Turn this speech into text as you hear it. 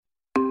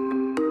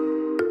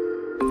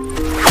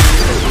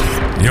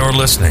You're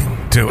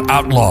listening to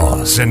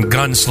Outlaws and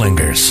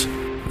Gunslingers,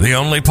 the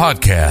only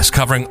podcast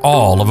covering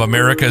all of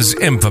America's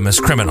infamous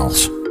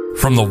criminals,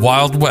 from the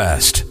Wild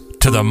West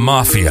to the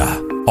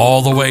Mafia,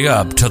 all the way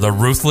up to the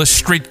ruthless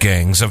street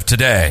gangs of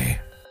today.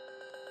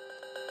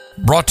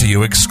 Brought to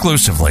you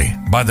exclusively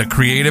by the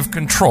Creative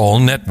Control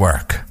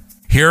Network.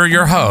 Here are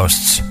your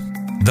hosts,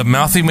 the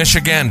Mouthy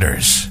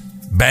Michiganders,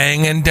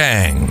 Bang and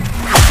Dang.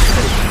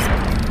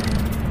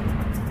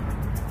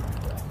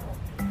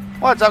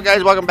 What's up,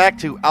 guys? Welcome back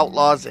to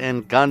Outlaws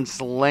and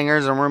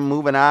Gunslingers, and we're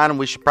moving on.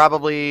 We should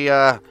probably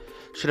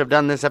should have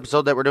done this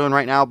episode that we're doing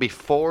right now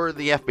before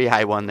the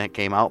FBI one that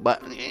came out,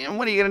 but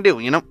what are you going to do,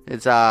 you know?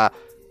 It's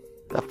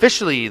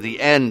officially the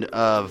end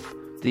of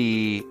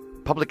the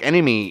Public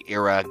Enemy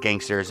era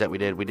gangsters that we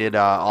did. We did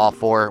all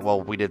four.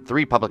 Well, we did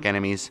 3 Public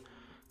Enemies,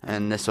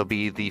 and this will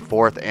be the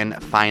 4th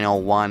and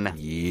final one.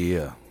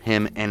 Yeah.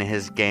 Him and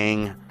his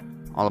gang,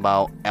 all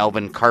about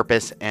Alvin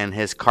Karpis and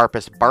his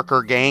Karpis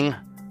Barker gang.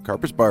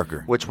 Karpis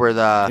Barker. Which were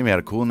the... He had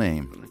a cool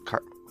name.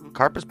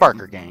 Karpis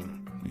Barker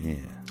gang. Yeah.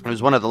 It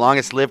was one of the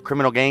longest-lived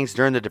criminal gangs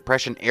during the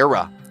Depression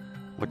era,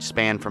 which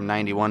spanned from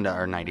 31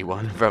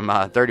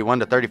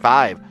 to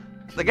 35.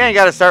 The gang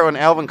got to start when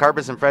Alvin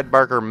Karpis and Fred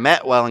Barker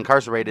met while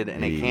incarcerated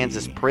in a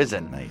Kansas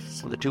prison.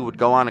 Nice. Well, the two would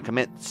go on to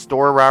commit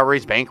store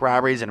robberies, bank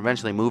robberies, and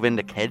eventually move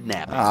into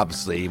kidnapping.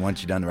 Obviously,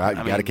 once you've done the route,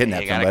 you got to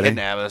kidnap somebody. somebody.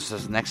 Kidnap. This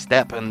is the next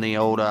step in the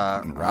old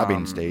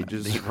robbing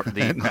stages.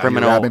 The Now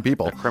criminal you're robbing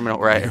people. The criminal,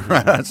 right?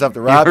 Run out of stuff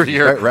to rob.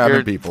 You're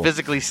robbing people.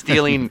 Physically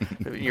stealing.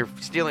 You're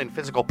stealing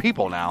physical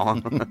people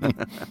now.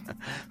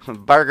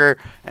 Barker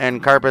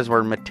and Karpis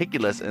were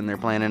meticulous in their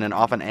planning and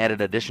often added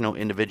additional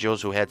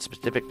individuals who had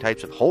specific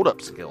types of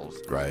hold-up skills,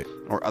 right,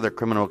 or other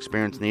criminal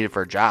experience needed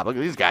for a job. Look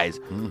at these guys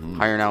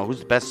hiring out who's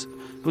the best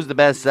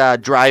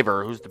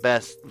driver, who's the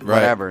best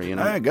whatever, right. You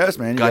know. I guess,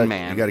 man.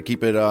 Gunman. You got to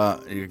keep it.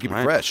 It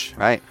fresh.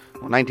 Right.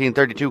 Well,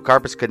 1932,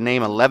 Karpis could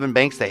name 11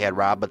 banks they had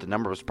robbed, but the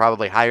number was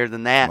probably higher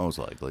than that. Most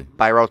likely.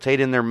 By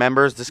rotating their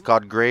members, this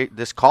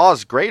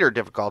caused greater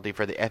difficulty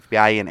for the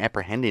FBI in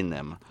apprehending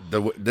them.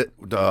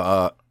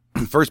 The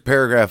first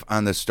paragraph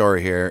on this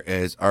story here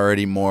is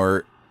already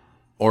more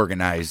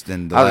organized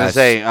than the last.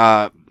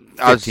 I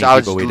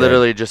was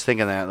literally just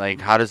thinking that,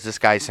 like, how does this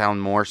guy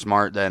sound more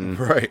smart than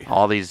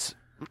all these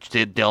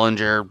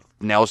Dillinger,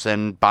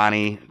 Nelson,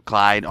 Bonnie,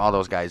 Clyde, all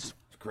those guys?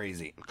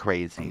 Crazy.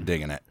 I'm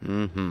digging it.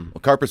 Mm-hmm.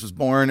 Well, Karpis was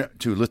born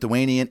to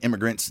Lithuanian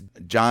immigrants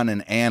John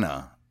and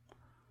Anna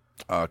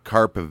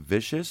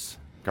Karpavicius,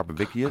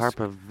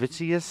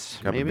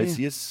 maybe?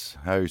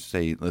 How you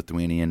say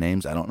Lithuanian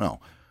names? I don't know.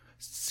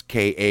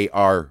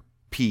 Karpavic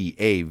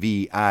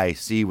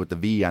with the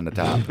V on the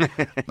top.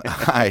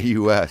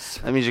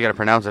 IUS. That means you got to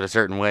pronounce it a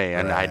certain way,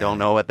 and I don't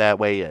know what that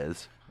way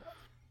is.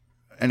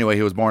 Anyway,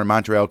 he was born in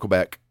Montreal,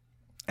 Quebec,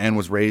 and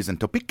was raised in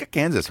Topeka,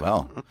 Kansas.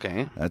 Well,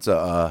 okay, that's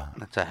a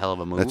hell of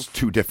a move. That's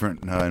 2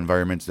 different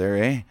environments there,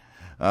 eh?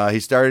 He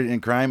started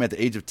in crime at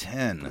the age of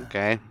 10.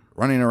 Okay,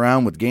 running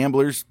around with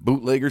gamblers,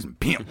 bootleggers, and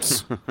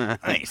pimps.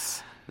 Nice.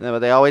 Is that what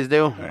they always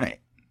do? All right.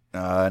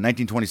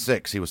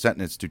 1926, he was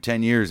sentenced to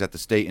 10 years at the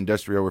State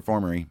Industrial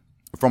Reformatory.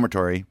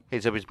 Okay,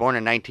 so he was born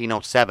in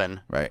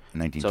 1907. Right,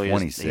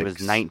 1926. So he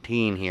was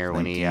 19 here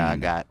when he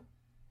got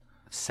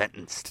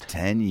sentenced.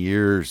 10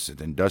 years at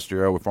the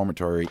Industrial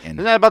Reformatory. Isn't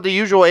that about the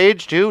usual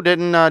age, too?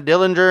 Didn't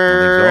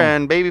Dillinger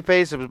and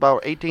Babyface, it was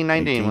about 18,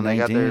 19 when they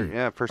got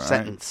their first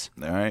sentence.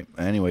 All right.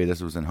 Anyway, this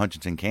was in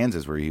Hutchinson,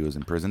 Kansas, where he was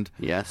imprisoned.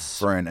 Yes.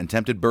 For an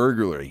attempted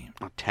burglary.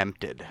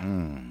 Attempted.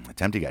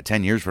 Attempted. He got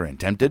 10 years for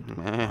attempted?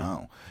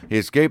 Wow. He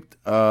escaped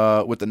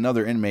with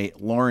another inmate,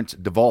 Lawrence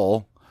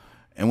Duvall,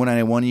 and went on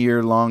a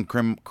 1-year-long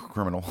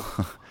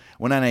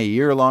went on a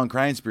year-long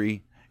crime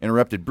spree,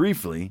 interrupted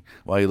briefly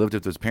while he lived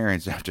with his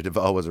parents after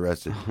Duvall was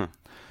arrested.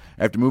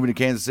 After moving to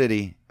Kansas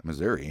City,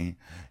 Missouri,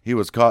 he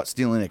was caught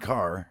stealing a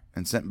car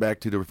and sent back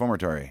to the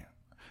reformatory.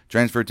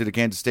 Transferred to the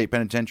Kansas State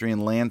Penitentiary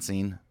in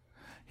Lansing,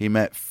 he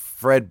met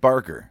Fred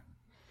Barker.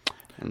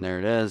 And there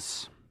it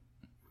is.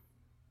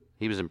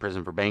 He was in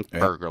prison for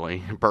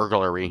burglary.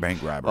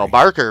 Bank robbery. Well,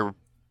 Barker,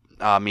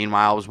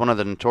 meanwhile, was one of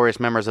the notorious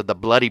members of the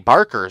Bloody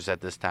Barkers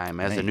at this time,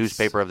 as the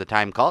newspaper of the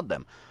time called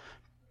them.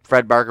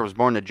 Fred Barker was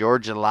born to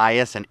George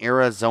Elias and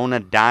Arizona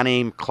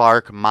Donnie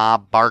Clark Ma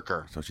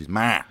Barker. So she's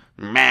Ma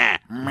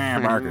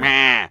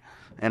Barker.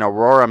 In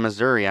Aurora,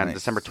 Missouri on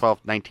December 12,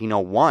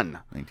 1901.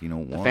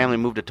 The family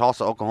moved to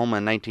Tulsa, Oklahoma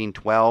in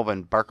 1912,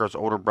 and Barker's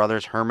older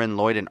brothers Herman,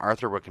 Lloyd, and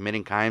Arthur were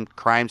committing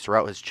crimes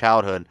throughout his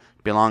childhood,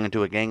 belonging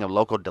to a gang of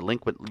local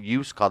delinquent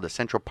youths called the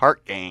Central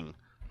Park Gang.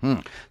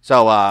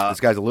 So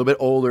this guy's a little bit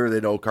older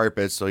than old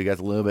Karpis, so he got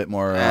a little bit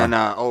more. And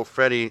old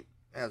Freddie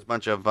has a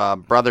bunch of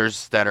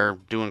brothers that are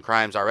doing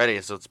crimes already,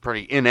 so it's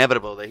pretty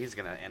inevitable that he's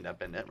going to end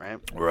up in it, right?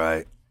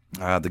 Right.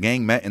 The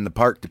gang met in the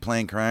park to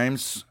plan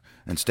crimes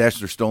and stash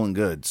their stolen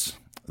goods.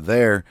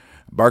 There,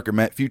 Barker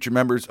met future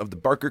members of the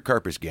Barker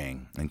Karpis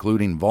Gang,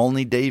 including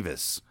Volney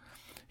Davis.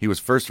 He was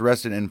first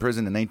arrested and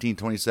imprisoned in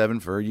 1927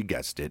 for, you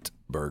guessed it,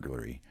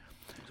 burglary.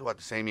 So what,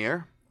 the same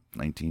year?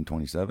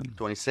 1927?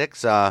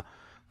 26.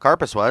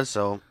 Karpis was,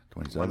 so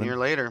 27. 1 year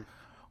later.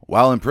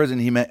 While in prison,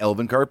 he met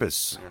Alvin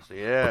Karpis. Yes,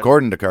 yeah.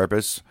 According to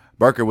Karpis,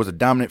 Barker was a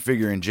dominant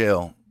figure in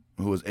jail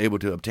who was able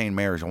to obtain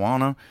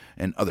marijuana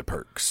and other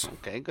perks.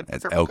 Okay, good.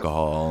 That's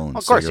alcohol and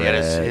of course,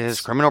 cigarettes. he had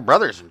his criminal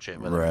brothers and shit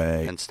with him.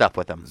 And stuff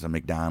with him. Some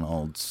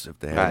McDonald's, if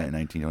they had it in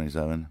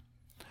 1927.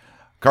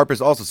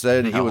 Karpis also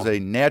said he was a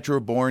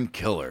natural-born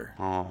killer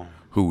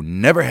who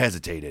never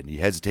hesitated. You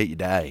hesitate, you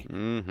die.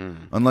 Mm-hmm.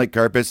 Unlike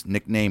Karpis,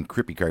 nicknamed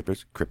Creepy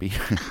Karpis. Creepy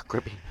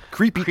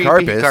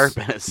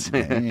Karpis.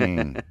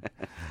 Dang.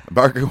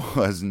 Barker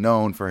was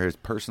known for his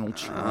personal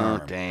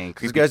charm. Oh, dang.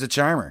 This guy's a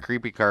charmer.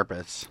 Creepy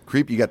Karpis.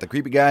 You got the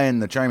creepy guy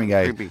and the charming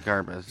guy. Creepy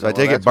Karpis. So I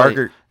take it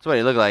Barker... That's what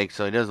he looked like,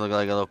 so he does look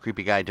like a little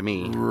creepy guy to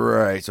me.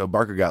 Right, so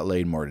Barker got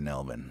laid more than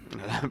Alvin.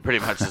 Pretty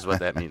much is what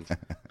that means.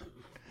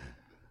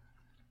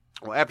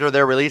 Well, after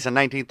their release in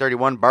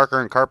 1931,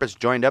 Barker and Karpis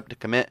joined up to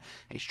commit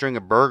a string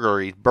of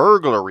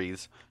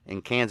burglaries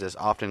in Kansas,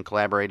 often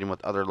collaborating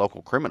with other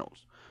local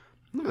criminals.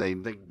 They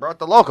brought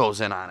the locals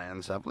in on it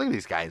and stuff. Look at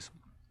these guys.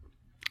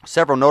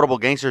 Several notable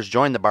gangsters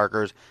joined the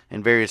Barkers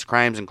in various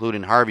crimes,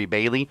 including Harvey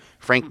Bailey,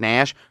 Frank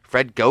Nash,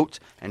 Fred Goetz,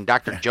 and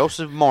Dr.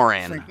 Joseph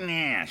Moran.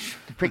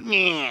 Frank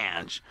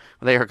Nash.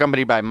 They are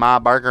accompanied by Ma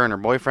Barker and her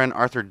boyfriend,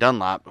 Arthur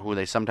Dunlap, who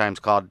they sometimes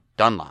called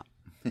Dunlop,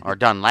 or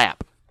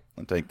Dunlap.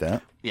 I'll take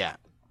that. Yeah.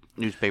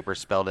 Newspapers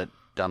spelled it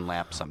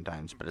Dunlap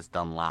sometimes, but it's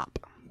Dunlop.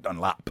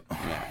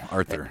 Yeah.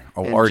 Arthur.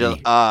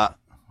 Artie. Why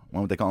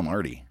would they call him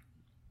Artie?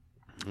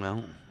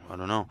 Well, I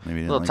don't know.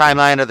 Maybe little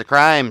timeline of the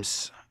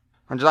crimes.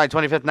 On July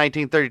 25th,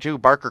 1932,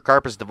 Barker,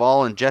 Karpis,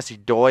 Duvall, and Jesse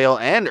Doyle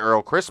and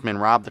Earl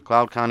Chrisman robbed the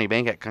Cloud County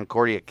Bank at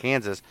Concordia,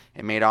 Kansas,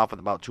 and made off with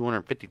about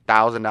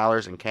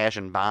 $250,000 in cash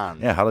and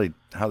bonds. Yeah,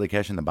 how they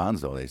cash in the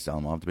bonds, though? They sell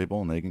them off to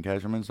people and they can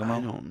cash them in somehow?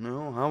 I don't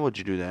know. How would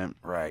you do that?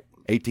 Right.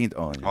 18th.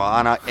 Oh, yeah. Well,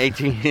 on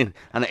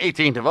the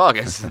 18th of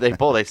August, they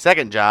pulled a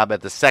second job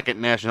at the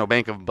Second National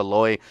Bank of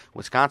Beloit,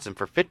 Wisconsin,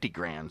 for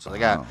 $50,000. So they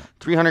got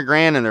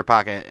 $300,000 in their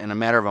pocket in a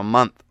matter of a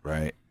month.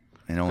 Right.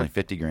 And only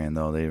 $50,000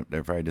 though.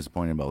 They're probably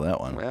disappointed about that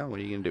one. Well, what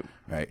are you gonna do?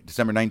 Right.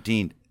 December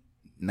 19th,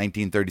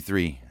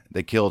 1933.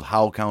 They killed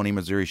Howell County,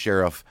 Missouri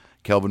Sheriff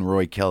Kelvin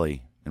Roy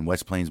Kelly in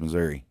West Plains,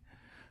 Missouri.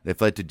 They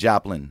fled to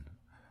Joplin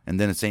and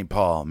then to St.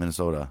 Paul,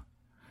 Minnesota,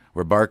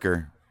 where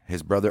Barker,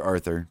 his brother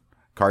Arthur,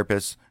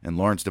 Karpis, and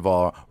Lawrence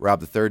Duvall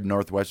robbed the Third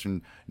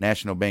Northwestern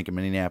National Bank in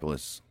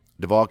Minneapolis.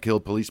 Duvall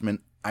killed policeman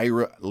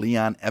Ira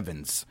Leon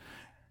Evans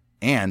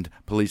and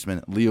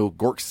policeman Leo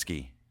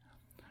Gorski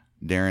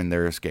during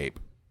their escape,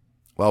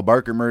 while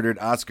Barker murdered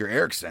Oscar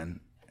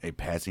Erickson, a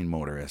passing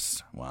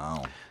motorist.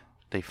 Wow.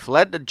 They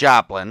fled to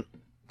Joplin.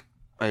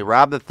 They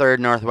robbed the Third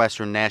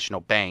Northwestern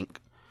National Bank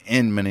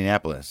in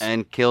Minneapolis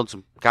and killed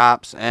some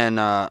cops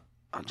and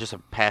just a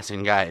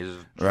passing guy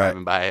who's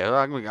driving by.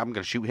 I'm going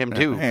to shoot him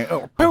too. Hey,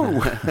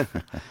 well,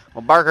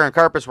 Barker and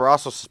Karpis were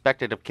also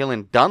suspected of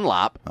killing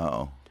Dunlop,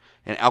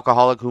 an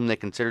alcoholic whom they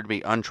considered to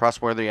be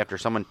untrustworthy after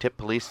someone tipped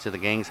police to the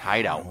gang's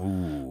hideout.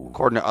 Ooh.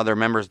 According to other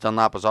members,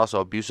 Dunlop was also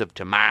abusive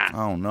to Ma.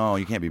 Oh no,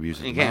 you can't be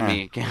abusive. You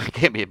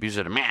can't be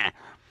abusive to Ma.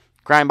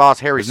 Crime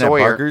boss Harry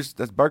Sawyer.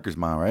 That's Barker's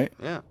mom, right?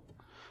 Yeah.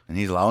 And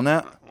he's allowing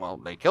that? Well,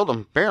 they killed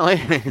him,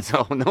 apparently.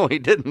 So, no, he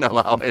didn't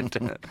allow it.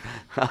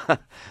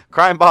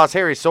 Crime boss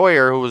Harry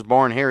Sawyer, who was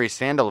born Harry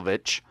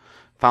Sandelovich,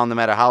 found them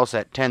at a house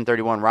at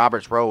 1031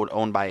 Roberts Road,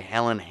 owned by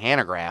Helen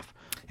Hanegraaff.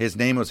 His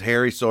name was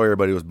Harry Sawyer,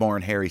 but he was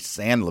born Harry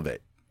Sandelovich.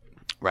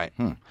 Right.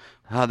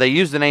 They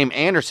used the name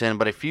Anderson,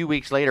 but a few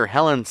weeks later,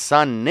 Helen's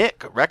son,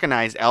 Nick,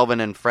 recognized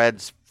Alvin and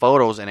Fred's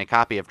photos in a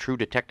copy of True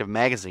Detective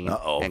magazine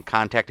and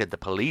contacted the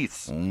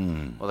police.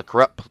 Well, the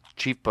corrupt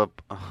chief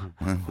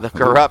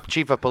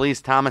of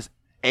police, Thomas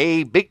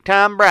A. Big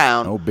Tom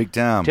Brown, Big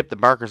Tom, tipped the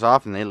Barkers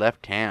off, and they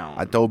left town.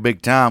 I told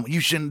Big Tom, you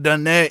shouldn't have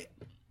done that.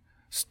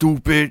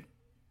 Stupid.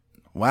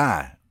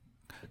 Why?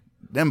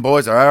 Them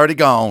boys are already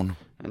gone.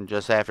 And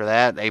just after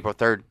that, April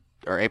 4th,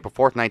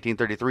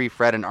 1933,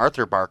 Fred and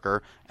Arthur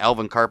Barker,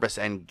 Alvin Karpis,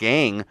 and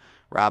gang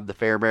robbed the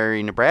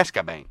Fairbury,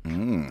 Nebraska bank.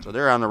 So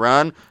they're on the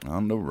run.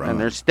 And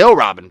they're still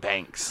robbing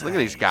banks. Look at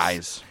these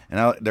guys. And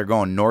now they're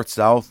going north,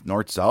 south,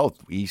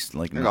 east.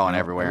 They're going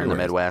everywhere in the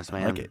Midwest,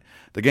 man. I like it.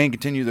 The gang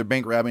continued their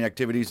bank robbing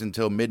activities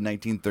until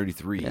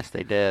mid-1933. Yes,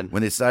 they did.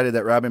 When they decided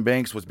that robbing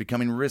banks was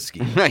becoming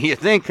risky. You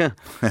think? They're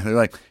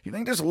like, you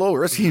think this is a little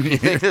risky? You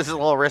think this is a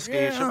little risky?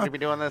 Yeah. Shouldn't we be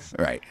doing this?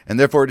 Right. And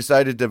therefore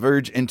decided to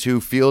diverge into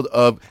field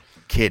of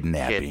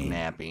kidnapping.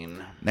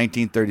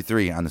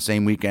 1933, on the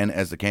same weekend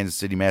as the Kansas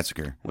City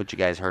Massacre. Which you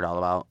guys heard all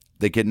about.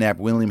 They kidnapped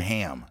William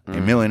Ham, a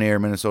millionaire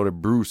Minnesota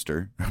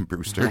Brewster.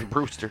 William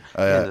Brewster.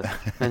 A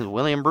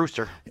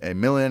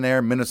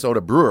millionaire Minnesota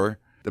brewer.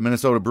 The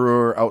Minnesota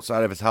brewer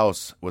outside of his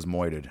house was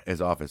moited.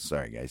 His office.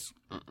 Sorry, guys.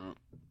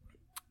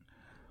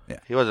 Yeah.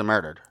 He wasn't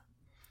murdered.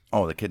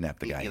 Oh, they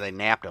kidnapped the guy. They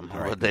napped him.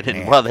 Right. They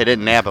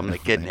didn't nap him. They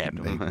kidnapped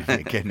him.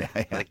 They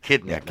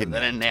kidnapped him. They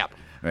didn't nap him.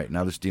 Right,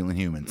 now they're stealing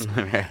humans.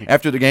 Right.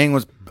 After the gang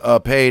was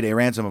paid a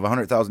ransom of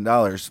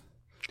 $100,000,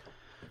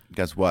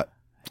 guess what?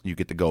 You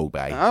get to go,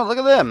 guy. Oh, look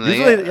at them.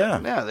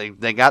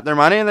 They got their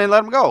money and they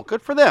let them go.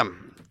 Good for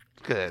them.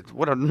 Good.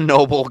 What a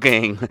noble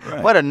gang.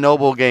 Right. What a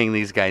noble gang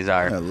these guys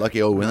are. Yeah,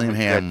 lucky old William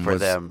Ham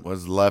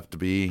was left to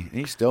be.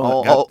 He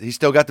still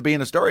got to be in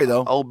the story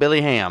though. Oh,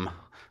 Billy Ham.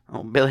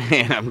 Oh, Billy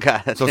Ham.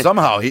 God. So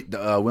somehow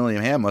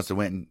William Ham must have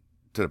went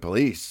to the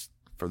police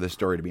for this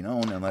story to be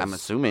known. I'm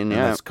assuming,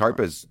 unless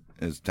Karpis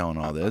is telling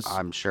all this.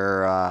 I'm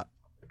sure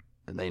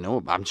they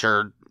know. I'm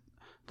sure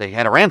they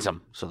had a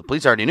ransom, so the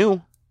police already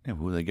knew. Yeah,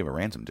 who did they give a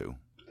ransom to?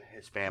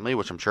 His family,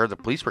 which I'm sure the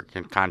police were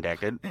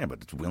contacted. Yeah,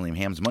 but it's William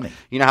Ham's money.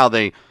 You know how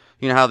the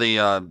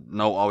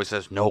note always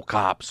says no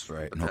cops,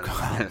 right? No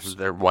cops.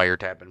 They're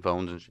wiretapping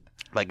phones and shit.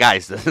 Like,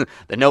 guys, the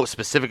note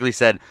specifically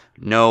said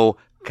no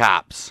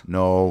cops.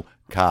 No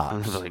cops. I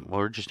was like,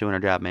 well, we're just doing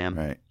our job, man.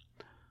 Right.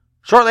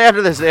 Shortly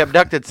after this, they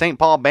abducted St.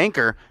 Paul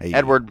banker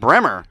Edward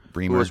Bremer,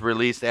 who was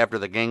released after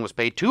the gang was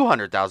paid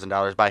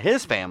 $200,000 by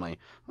his family.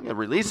 They're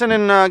releasing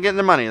and getting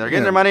their money. They're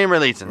getting their money and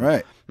releasing.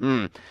 Right.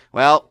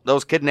 Well,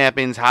 those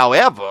kidnappings,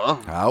 however,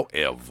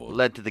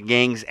 led to the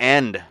gang's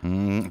end.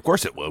 Of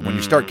course it would. When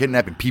you start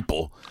kidnapping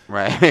people.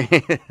 Right.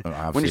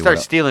 When you start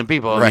stealing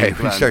people. Right.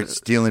 When you start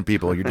stealing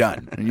people, you're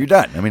done. You're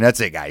done. I mean, that's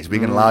it, guys. We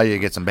can allow you to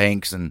get some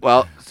banks.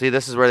 Well, see,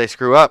 this is where they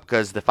screw up,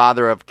 because the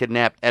father of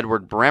kidnapped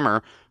Edward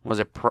Bremer was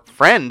a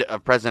friend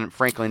of President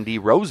Franklin D.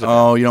 Roosevelt.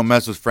 Oh, you don't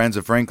mess with friends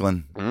of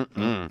Franklin.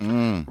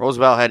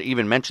 Roosevelt had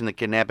even mentioned the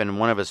kidnapping in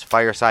one of his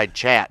fireside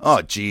chats.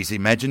 Oh, geez, he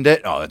mentioned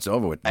it? Oh, it's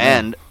over with.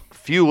 And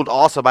fueled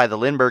also by the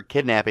Lindbergh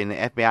kidnapping, the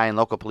FBI and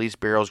local police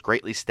bureaus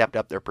greatly stepped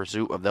up their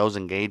pursuit of those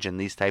engaged in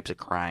these types of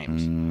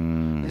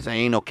crimes. They say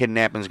ain't no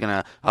kidnappings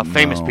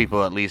famous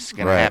people at least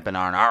going to happen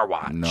on our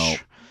watch. No.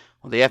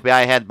 Well, the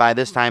FBI had by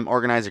this time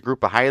organized a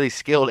group of highly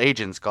skilled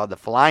agents called the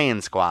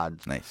Flying Squad,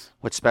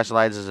 which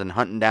specializes in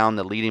hunting down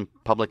the leading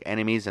public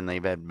enemies, and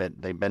they've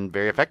been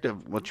very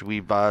effective, which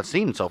we've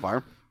seen so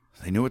far.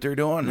 They knew what they were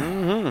doing.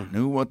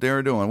 Knew what they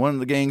were doing. One of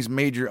the gang's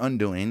major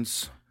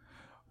undoings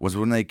was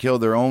when they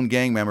killed their own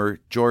gang member,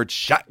 George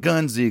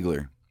Shotgun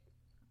Ziegler.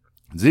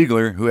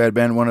 Ziegler, who had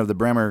been one of the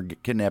Bremer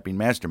kidnapping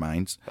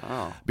masterminds,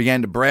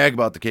 began to brag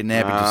about the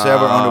kidnapping to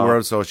several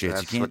underworld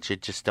associates. You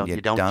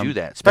don't do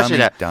that,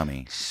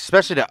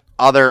 especially to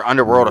other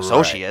underworld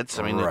associates.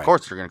 I mean, of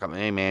course they're going to come.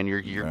 Hey, man,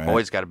 your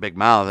boy's got a big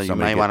mouth, and you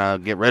might want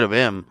to get rid of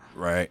him.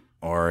 Right.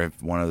 Or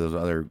if one of those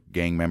other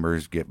gang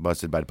members get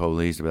busted by the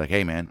police, they'll be like,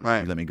 "Hey, man,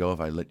 let me go if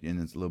I let you in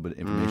this little bit of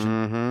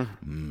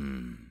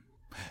information."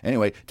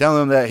 Anyway, telling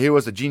them that he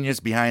was the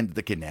genius behind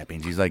the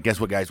kidnappings. He's like, guess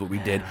what, guys, what we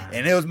did?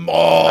 And it was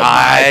all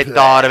I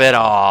thought of it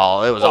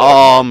all. It was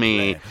all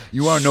me.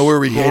 You want to know where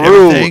we hid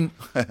everything?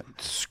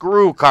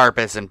 Screw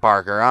Karpis and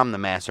Parker. I'm the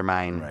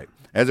mastermind. Right.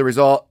 As a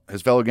result,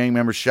 his fellow gang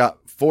members shot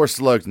 4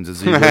 slugs into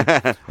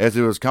Ziegler as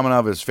he was coming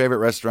out of his favorite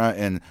restaurant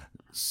in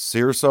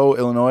Cicero,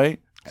 Illinois.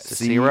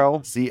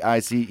 Cicero?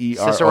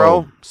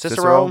 Cicero?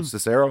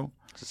 Cicero?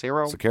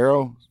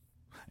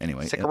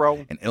 Anyway,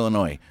 Cicero? In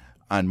Illinois.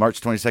 On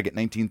March 22nd,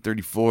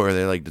 1934,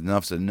 they're like,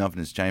 enough's enough,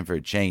 and it's time for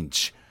a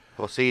change.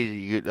 Well,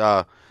 see,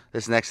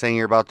 this next thing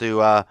you're about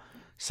to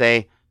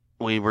say,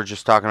 we were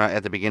just talking about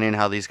at the beginning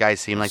how these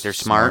guys seem like they're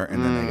smart.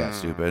 And then they got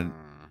stupid.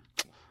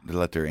 They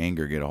let their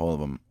anger get a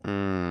hold of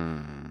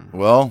them.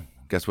 Well,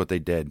 guess what they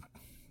did?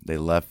 They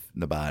left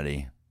the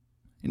body.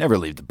 You never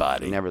leave the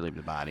body.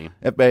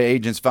 FBI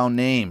agents found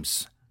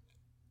names,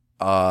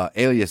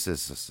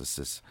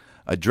 aliases,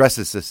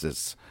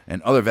 addresses,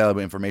 and other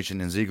valuable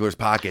information in Ziegler's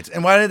pockets.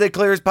 And why did they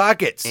clear his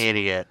pockets?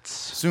 Idiots.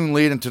 Soon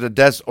leading to the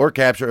deaths or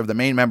capture of the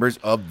main members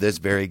of this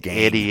very gang.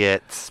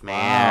 Idiots,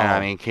 man. Wow. I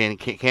mean,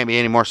 can't be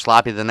any more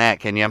sloppy than that,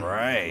 can you?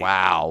 Right.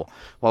 Wow.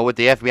 Well, with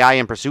the FBI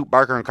in pursuit,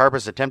 Barker and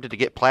Karpis attempted to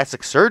get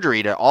plastic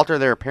surgery to alter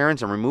their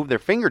appearance and remove their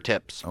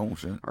fingertips. Oh,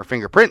 shit. Or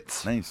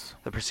fingerprints. Nice.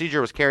 The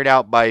procedure was carried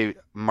out by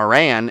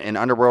Moran, an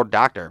underworld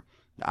doctor.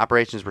 The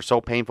operations were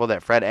so painful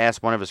that Fred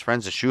asked one of his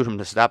friends to shoot him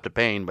to stop the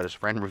pain, but his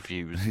friend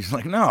refused. He's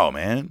like, no,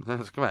 man.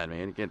 Come on,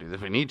 man. You can't do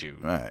this. We need you.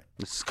 Right.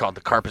 This is called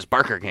the Karpis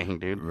Barker Gang,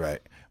 dude. Right.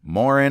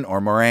 Moran,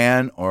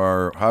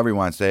 or however you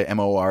want to say it,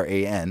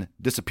 Moran,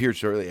 disappeared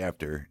shortly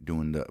after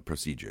doing the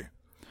procedure.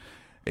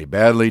 A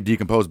badly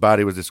decomposed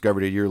body was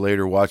discovered a year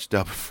later, washed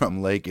up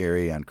from Lake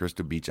Erie on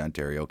Crystal Beach,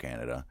 Ontario,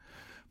 Canada.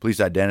 Police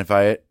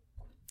identify it.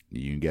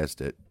 You guessed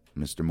it.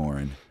 Mr.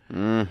 Moran.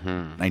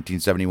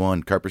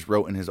 1971, Karpis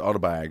wrote in his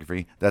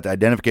autobiography that the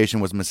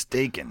identification was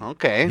mistaken.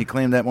 Okay. He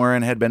claimed that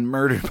Moran had been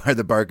murdered by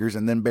the Barkers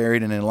and then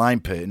buried in a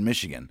lime pit in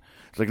Michigan.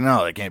 It's like,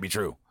 no, that can't be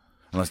true.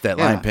 Unless that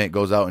lime pit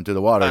goes out into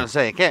the water. I was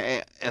going to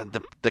say,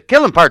 the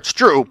killing part's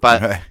true,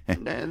 but he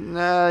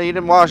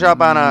didn't wash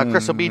up on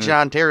Crystal Beach,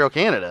 Ontario,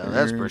 Canada.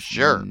 That's for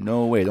sure.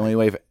 No way. The only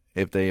way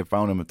if they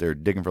found him if they're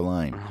digging for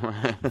lime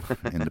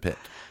in the pit.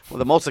 Well,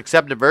 the most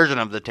accepted version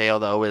of the tale,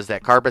 though, is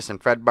that Karpis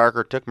and Fred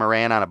Barker took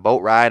Moran on a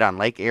boat ride on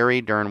Lake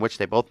Erie, during which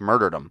they both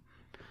murdered him.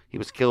 He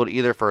was killed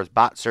either for his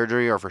bot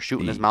surgery or for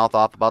shooting his mouth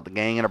off about the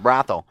gang in a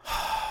brothel.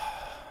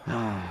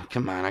 Oh,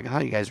 come on. I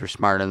thought you guys were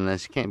smarter than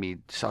this. You can't be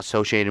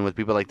associating with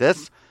people like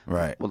this.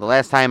 Right. Well, the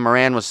last time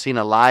Moran was seen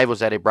alive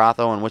was at a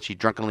brothel in which he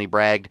drunkenly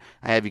bragged,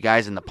 "I have you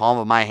guys in the palm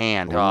of my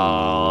hand."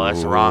 Oh,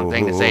 that's the wrong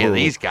thing to say to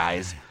these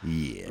guys.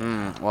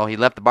 Yeah. Well, he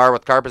left the bar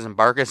with Karpis and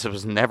Barkus. It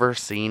was never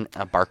seen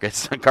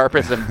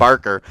Karpis and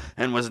Barker,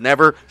 and was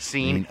never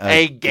seen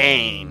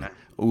again.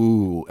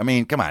 Ooh, I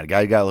mean, come on,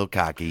 guy got a little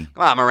cocky.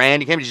 Come on, Moran,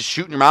 you can't be just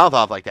shooting your mouth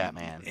off like that,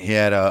 man. He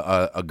had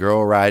a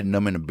girl riding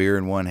him and a beer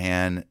in one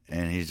hand,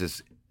 and he's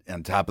just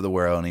on top of the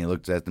world, and he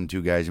looks at them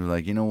two guys and was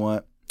like, you know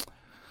what?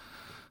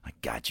 I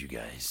got you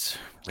guys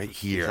right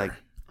here. He's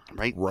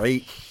like,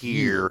 right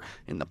here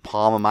in the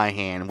palm of my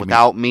hand.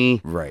 Without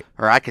me, right?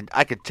 Or I could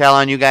tell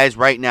on you guys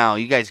right now.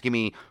 You guys give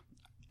me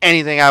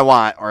anything I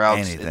want, or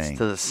else it's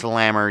to the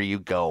slammer you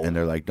go. And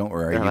they're like, don't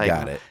worry, you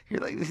got it.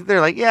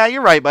 They're like, yeah,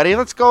 you're right, buddy.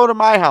 Let's go to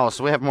my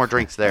house. We have more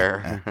drinks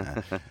there.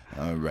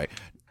 All right.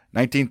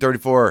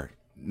 1934,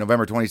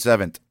 November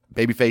 27th.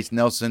 Babyface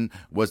Nelson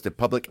was the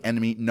public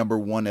enemy number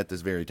one at this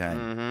very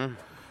time.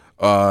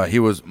 He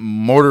was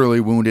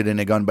mortally wounded in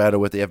a gun battle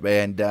with the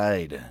FBI and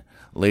died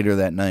later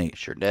that night.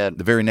 Sure did.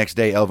 The very next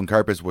day, Alvin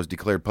Karpis was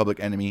declared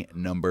public enemy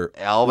number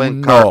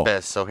Alvin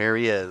Karpis. So here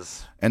he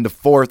is. And the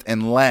fourth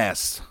and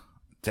last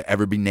to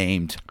ever be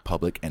named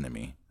public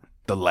enemy.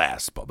 The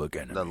last public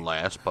enemy. The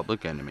last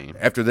public enemy.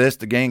 After this,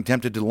 the gang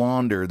attempted to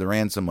launder the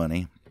ransom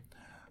money,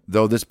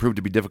 though this proved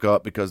to be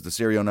difficult because the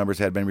serial numbers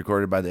had been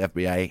recorded by the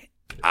FBI,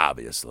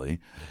 obviously,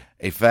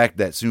 a fact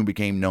that soon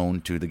became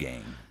known to the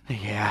gang.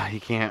 Yeah,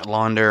 you can't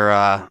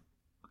launder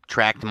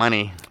tracked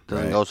money.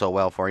 Doesn't go so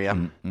well for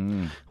you.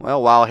 Mm-mm.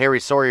 Well, while Harry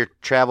Sawyer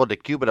traveled to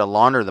Cuba to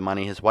launder the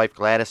money, his wife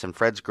Gladys and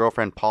Fred's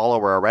girlfriend Paula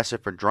were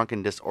arrested for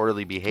drunken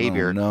disorderly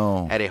behavior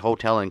at a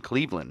hotel in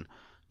Cleveland.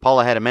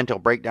 Paula had a mental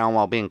breakdown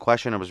while being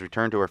questioned and was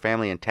returned to her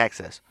family in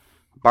Texas.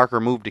 Barker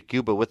moved to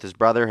Cuba with his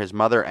brother, his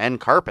mother, and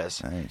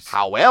Karpis. Nice.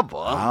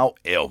 However,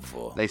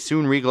 they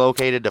soon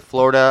relocated to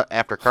Florida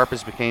after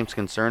Karpis became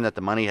concerned that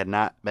the money had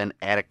not been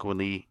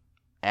adequately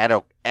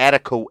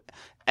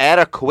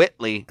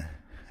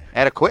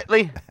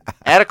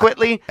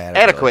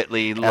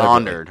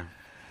laundered.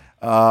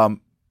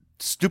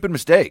 Stupid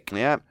mistake.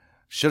 Yeah.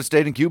 Should have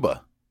stayed in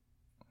Cuba.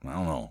 I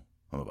don't know.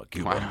 What about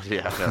Cuba?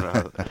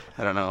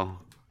 I don't know.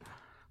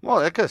 Well,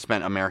 they could have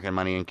spent American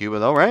money in Cuba,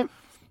 though, right?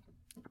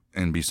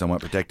 And be somewhat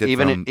protected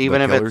even from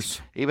the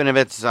killers. Even if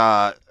it's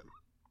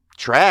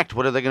tracked,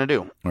 what are they going to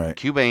do? Right.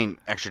 Cuba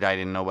ain't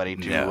extraditing nobody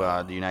to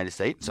the United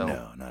States. So.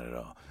 No, not at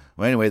all.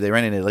 Well, anyway, they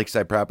rented a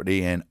lakeside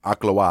property in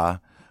Ocklawaha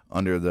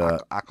under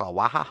the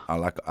Ocklawaha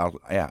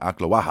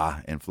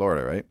in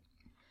Florida, right?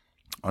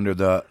 Under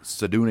the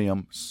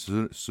pseudonym.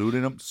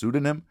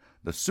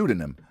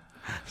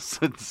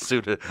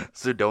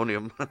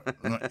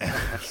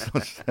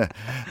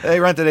 They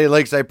rented a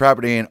lakeside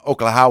property in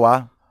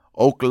Ocklawaha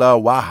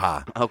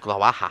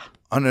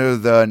under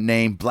the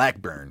name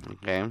Blackburn.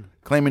 Okay.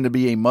 Claiming to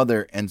be a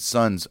mother and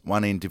sons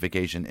wanting to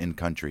vacation in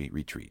country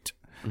retreat.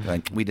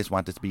 Like, we just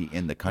want this to be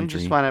in the country.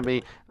 We just want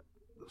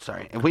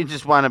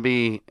to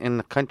be in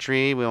the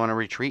country. We want to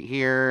retreat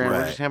here. And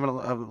we're just having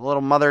a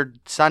little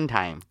mother-son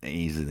time.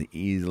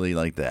 Easily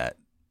like that.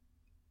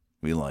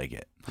 We like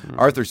it.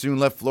 Arthur soon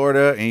left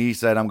Florida, and he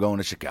said, I'm going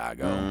to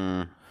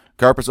Chicago.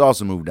 Karpis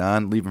also moved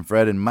on, leaving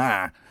Fred and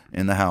Ma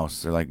in the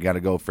house. They're like, gotta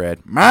go,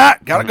 Fred. Ma,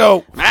 gotta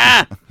go.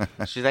 Ma!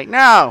 She's like,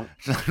 no.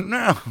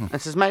 No.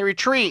 This is my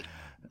retreat.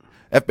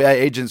 FBI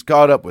agents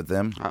caught up with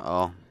them.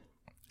 Uh-oh.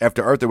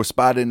 After Arthur was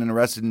spotted and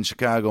arrested in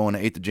Chicago on the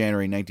 8th of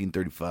January,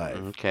 1935.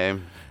 Okay.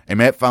 A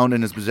map found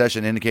in his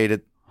possession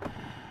indicated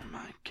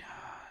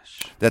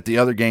that the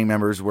other gang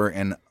members were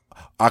in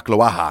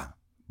Ocklawaha,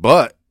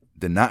 but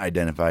did not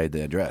identify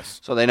the address.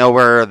 So they know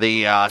where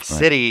the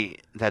city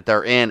that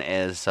they're in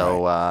is.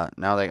 So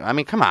now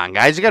come on,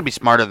 guys. You got to be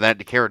smarter than that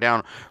to carry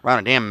around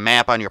a damn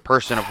map on your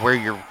person of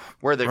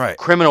where the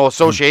criminal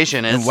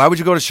association is. And why would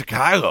you go to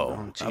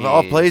Chicago, of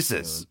all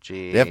places?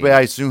 The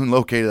FBI soon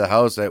located the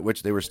house at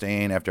which they were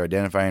staying after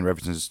identifying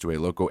references to a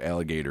local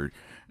alligator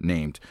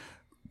named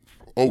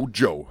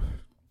Ojo.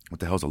 What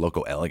the hell's a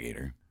local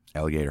alligator?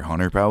 Alligator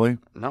hunter, probably?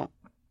 No.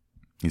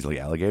 He's like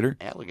alligator?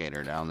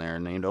 Alligator down there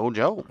named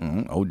Ojo.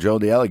 Ojo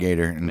the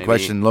alligator. And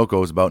questioned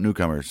locals about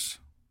newcomers.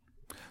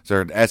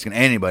 So they're asking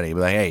anybody,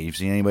 like, hey, you've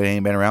seen anybody who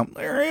ain't been around?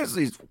 There is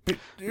these.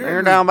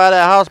 They're down by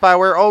that house by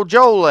where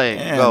Ojo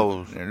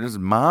goes. There's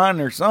Ma and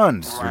their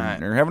sons. Right.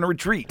 They're having a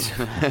retreat.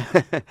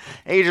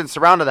 Agents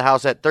surrounded the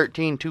house at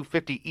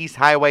 13250 East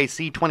Highway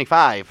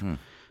C25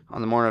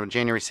 on the morning of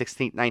January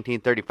 16,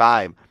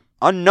 1935.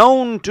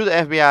 Unknown to the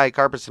FBI,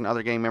 Karpis and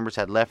other gang members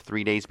had left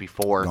 3 days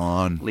before,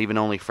 leaving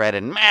only Fred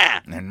and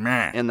Ma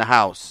in the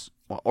house.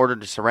 While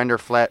ordered to surrender,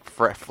 Fred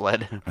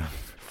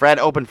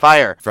opened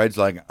fire. Fred's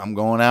like, I'm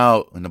going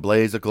out in the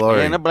blaze of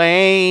glory. In the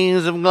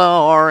blaze of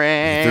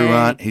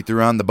glory. He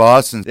threw on the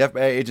boss, and the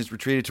FBI agents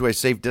retreated to a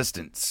safe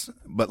distance,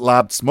 but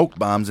lobbed smoke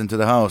bombs into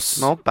the house.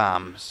 Smoke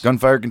bombs.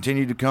 Gunfire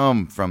continued to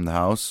come from the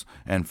house,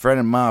 and Fred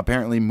and Ma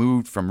apparently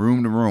moved from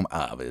room to room,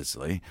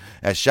 obviously,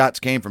 as shots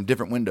came from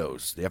different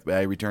windows. The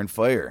FBI returned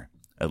fire,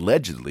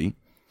 allegedly,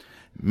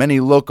 Many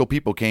local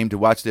people came to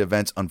watch the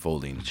events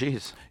unfolding.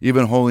 Jeez.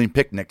 Even holding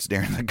picnics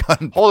during the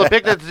gun. Hold a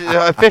picnic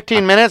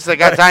 15 minutes. They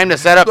got time to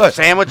set up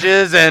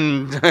sandwiches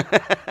and...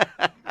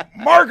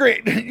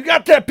 Margaret, you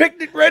got that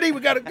picnic ready?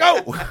 We got to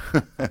go.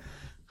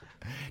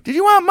 Did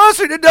you want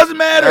mustard? It doesn't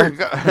matter.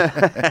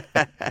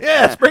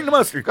 Yes, bring the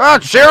mustard. Come on,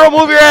 Cheryl,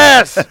 move your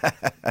ass.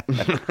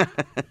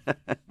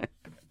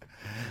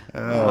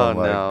 Oh,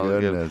 my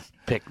goodness.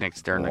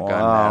 Picnics during the gun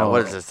battle.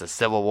 What is this, the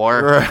Civil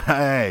War?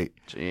 Right.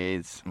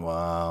 Jeez.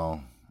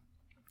 Wow.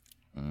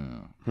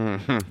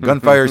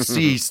 Gunfire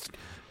ceased.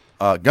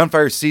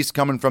 Gunfire ceased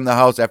coming from the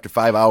house after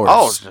 5 hours.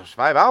 Oh, it's just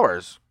 5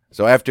 hours.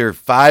 So after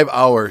 5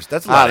 hours,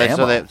 that's a lot of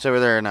ammo. So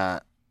they're in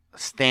a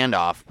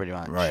standoff, pretty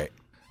much. Right.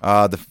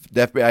 The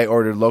FBI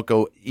ordered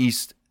local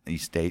East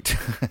State.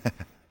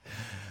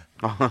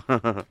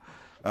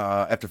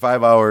 After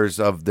 5 hours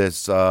of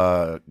this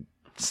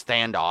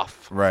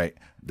standoff. Right.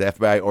 The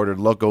FBI ordered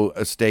local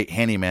estate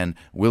handyman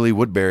Willie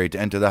Woodbury to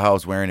enter the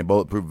house wearing a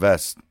bulletproof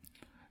vest.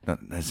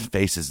 His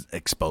face is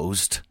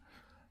exposed.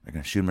 They're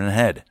going to shoot him in the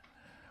head.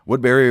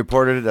 Woodbury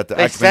reported that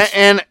they sent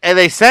in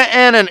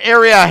an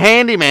area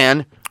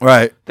handyman.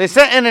 Right. They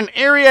sent in an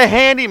area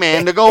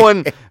handyman to go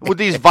in with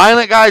these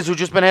violent guys who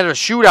just been had a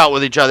shootout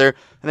with each other,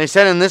 and they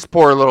sent in this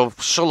poor little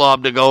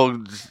schlub to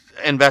go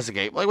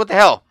investigate. Like, what the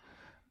hell?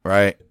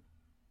 Right.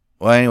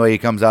 Well, anyway, he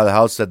comes out of the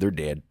house, said they're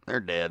dead. They're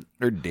dead.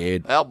 They're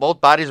dead. Well,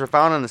 both bodies were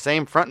found in the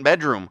same front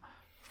bedroom.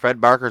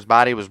 Fred Barker's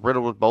body was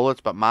riddled with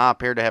bullets, but Ma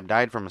appeared to have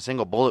died from a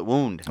single bullet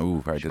wound.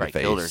 Ooh, right to the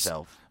face. Killed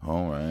herself.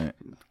 All right.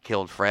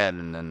 Killed Fred,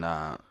 and then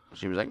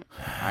she was like,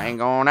 I ain't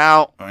going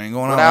out. I ain't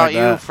going out without like you,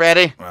 that.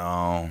 Freddie.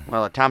 Oh.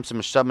 Well, a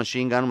Thompson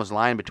submachine gun was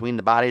lying between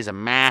the bodies of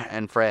Ma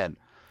and Fred.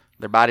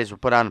 Their bodies were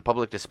put on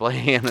public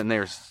display, and then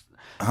there's...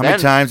 How many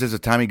times has a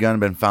Tommy gun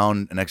been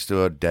found next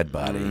to a dead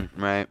body?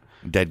 Right.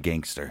 Dead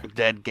gangster.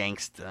 Dead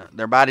gangster.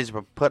 Their bodies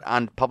were put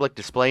on public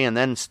display and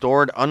then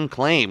stored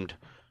unclaimed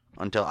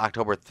until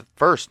October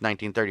 1st,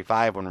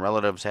 1935, when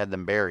relatives had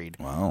them buried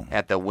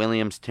at the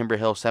Williams Timber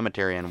Hill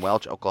Cemetery in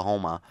Welch,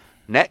 Oklahoma,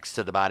 next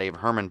to the body of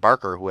Herman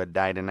Barker, who had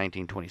died in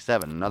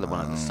 1927, another one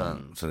of the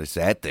sons. So they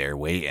sat there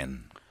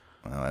waiting.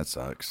 Well, that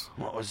sucks.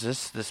 What was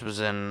this? This was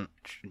in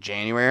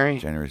January?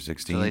 January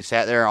 16th. So they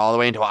sat there all the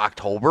way until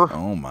October?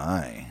 Oh,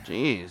 my.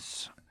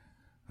 Jeez.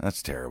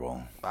 That's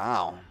terrible.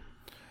 Wow.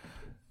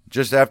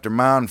 Just after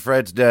Ma and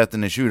Fred's death in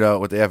the shootout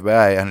with the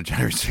FBI on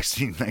January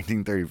 16,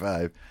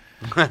 1935.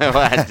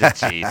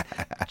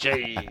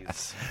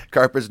 Jeez.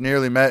 Karpis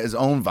nearly met his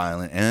own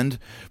violent end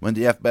when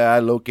the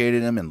FBI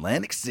located him in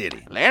Atlantic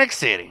City.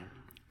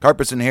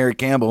 Karpis and Harry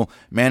Campbell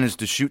managed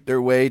to shoot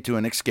their way to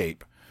an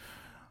escape.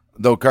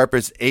 Though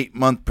Karpis'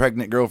 8-month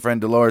pregnant girlfriend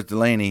Dolores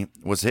Delaney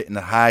was hit in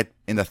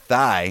the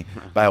thigh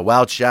by a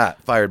wild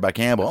shot fired by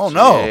Campbell. Oh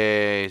no!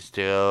 Jeez,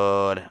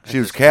 dude. She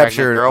was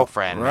captured.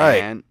 Girlfriend,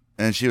 right? Man.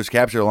 And she was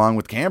captured along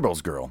with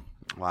Campbell's girl.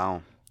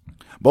 Wow.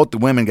 Both the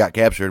women got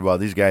captured while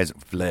these guys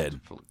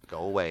fled. Go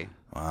away.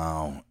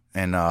 Wow.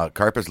 And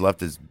Karpis left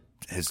his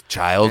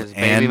child his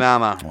baby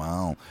mama.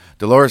 Wow.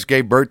 Dolores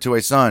gave birth to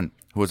a son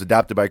who was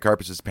adopted by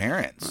Karpis'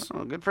 parents.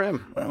 Oh, good for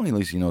him. Well, at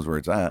least he knows where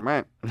it's at.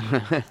 Right.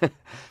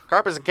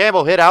 Karpis and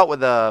Campbell hid out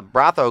with the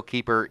brothel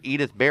keeper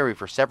Edith Berry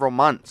for several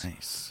months.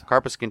 Nice.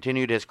 Karpis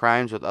continued his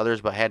crimes with others,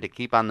 but had to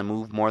keep on the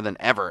move more than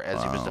ever,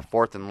 as he was the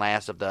fourth and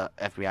last of the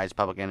FBI's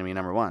public enemy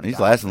number one. He's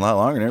lasting a lot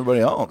longer than everybody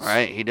else.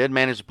 Right. He did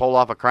manage to pull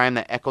off a crime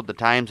that echoed the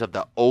times of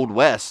the Old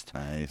West,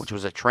 which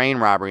was a train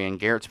robbery in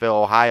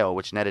Garrettsville, Ohio,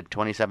 which netted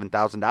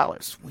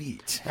 $27,000.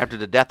 Sweet. After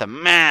the death of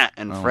Matt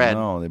and Fred,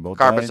 no, they both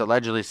Karpis died?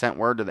 allegedly sent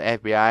word to the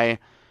FBI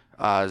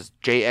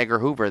J. Edgar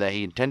Hoover that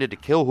he intended to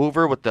kill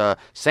Hoover with the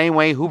same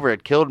way Hoover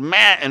had killed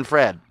Matt and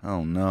Fred.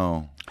 Oh,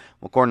 no.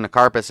 According to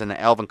Karpis in the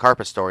Alvin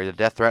Karpis story, the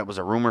death threat was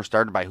a rumor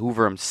started by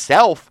Hoover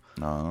himself.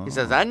 No. He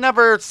says, I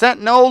never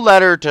sent no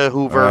letter to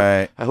Hoover.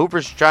 Right.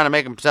 Hoover's trying to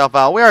make himself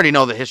out. We already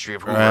know the history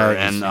of Hoover. Right.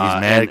 And, He's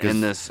mad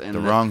because the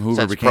wrong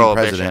Hoover became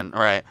president.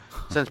 Right.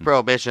 Since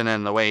Prohibition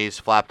and the way he's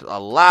flopped a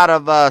lot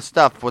of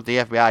stuff with the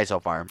FBI so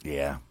far.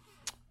 Yeah.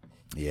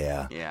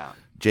 Yeah. Yeah.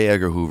 J.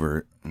 Edgar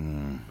Hoover.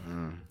 The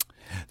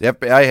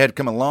FBI had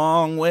come a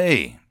long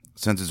way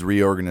since its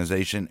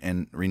reorganization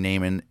and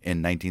renaming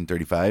in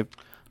 1935.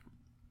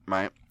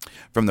 Right.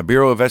 From the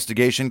Bureau of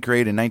Investigation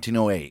created in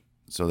 1908.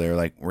 So they're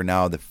like, we're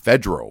now the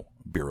Federal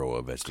Bureau of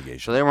Investigation.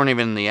 So they weren't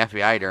even the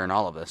FBI during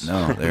all of this.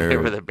 No, they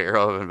were the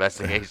Bureau of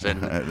Investigation.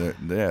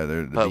 they're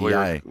the but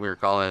DI. we were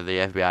calling it the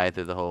FBI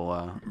through the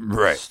whole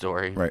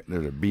story. Right,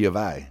 they're the B of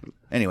I.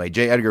 Anyway,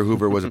 J. Edgar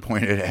Hoover was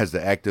appointed as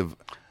the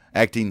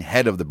acting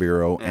head of the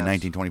Bureau in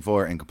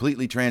 1924 and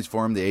completely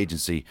transformed the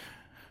agency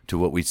to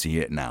what we see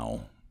it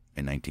now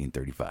in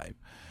 1935.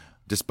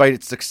 Despite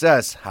its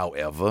success,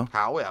 however,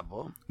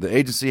 the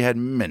agency had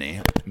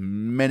many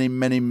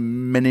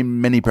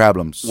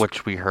problems.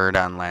 Which we heard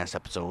on last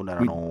episode. I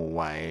don't know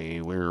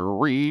why we're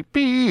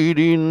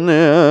repeating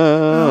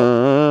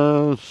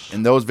this.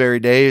 In those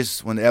very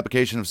days, when the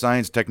application of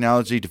science and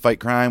technology to fight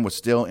crime was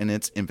still in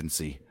its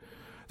infancy,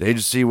 the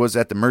agency was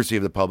at the mercy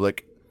of the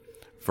public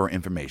for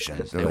information.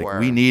 Yes, They're they like, were.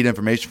 we need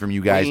information from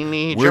you guys. We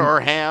need your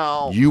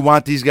help. You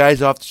want these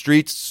guys off the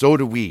streets? So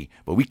do we.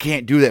 But we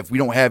can't do that if we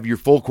don't have your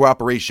full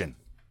cooperation.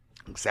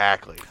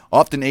 Exactly.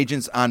 Often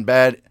agents on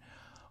bad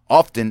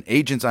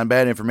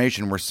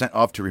information were sent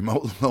off to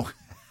remote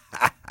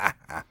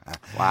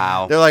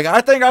Wow. They're like,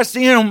 I think I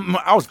seen him.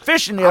 I was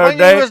fishing the I other think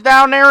day. he was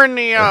down there in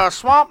the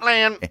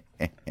swampland.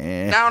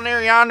 Down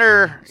there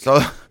yonder.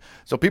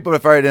 So people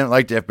that probably didn't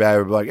like the FBI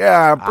were like,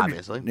 yeah,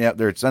 Obviously. Yeah,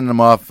 they're sending them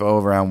off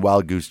over on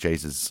wild goose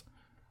chases.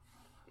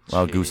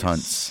 Wild goose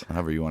hunts,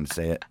 however you want to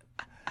say it.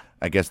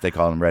 I guess they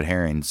called them red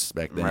herrings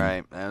back then.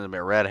 Right. That was a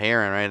bit red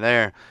herring right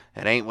there.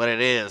 It ain't what it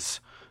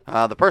is.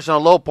 The personal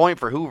low point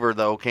for Hoover,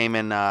 though, came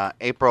in an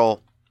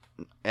April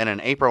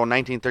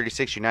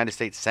 1936 United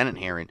States Senate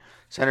hearing.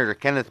 Senator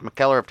Kenneth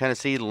McKellar of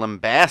Tennessee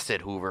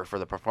lambasted Hoover for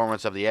the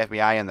performance of the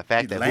FBI and the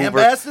fact that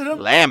lambasted Hoover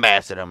him?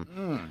 lambasted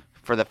him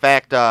for the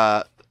fact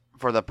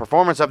for the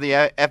performance of the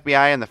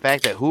FBI and the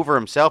fact that Hoover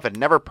himself had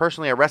never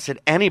personally arrested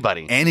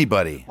anybody.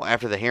 Anybody. Well,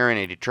 after the hearing,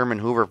 he determined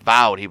Hoover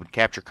vowed he would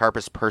capture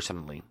Karpis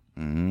personally.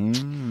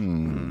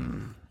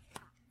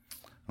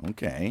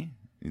 Okay.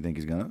 You think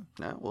he's gonna?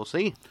 We'll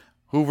see.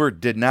 Hoover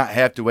did not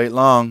have to wait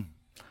long.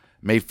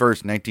 May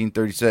 1st,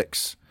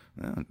 1936.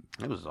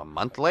 It was a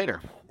month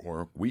later.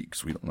 Or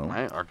weeks, we don't know.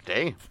 Right, or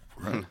day.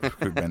 Right.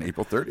 Could have been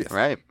April 30th.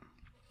 Right.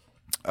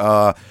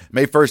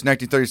 May 1st,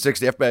 1936,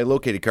 the FBI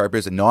located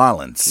Karpis in New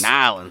Orleans.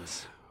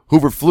 Nolans.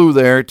 Hoover flew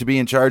there to be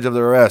in charge of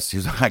the arrest. He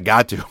was like, I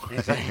got to.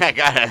 I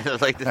got it. It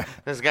was like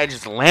this guy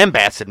just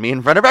lambasted me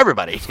in front of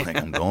everybody. Like,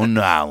 I'm going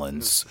to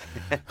Islands.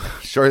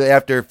 Shortly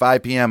after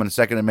 5 p.m. on the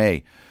 2nd of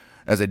May,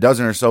 as a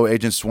dozen or so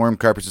agents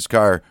swarmed Karpis'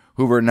 car,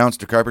 Hoover announced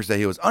to Karpis that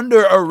he was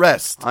under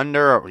arrest.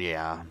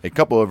 Yeah. A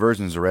couple of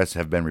versions of arrests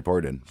have been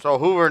reported. So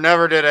Hoover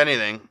never did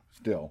anything.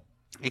 Still.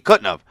 He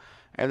couldn't have.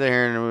 After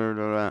hearing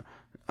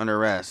under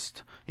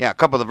arrest. Yeah, a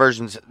couple of the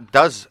versions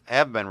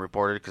have been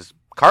reported because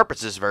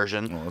Karpis'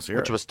 version,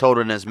 which was told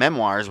in his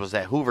memoirs, was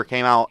that Hoover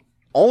came out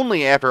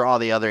only after all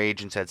the other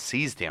agents had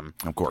seized him.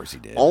 Of course he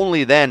did.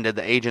 Only then did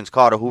the agents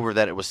call to Hoover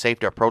that it was safe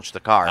to approach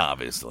the car.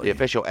 Obviously. The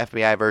official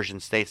FBI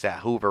version states that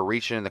Hoover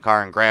reached in the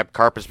car and grabbed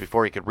Karpis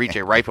before he could reach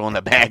a rifle in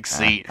the back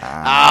seat.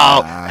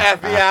 Oh,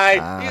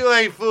 FBI, you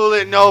ain't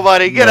fooling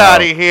nobody. Get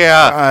out of here.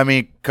 I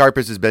mean,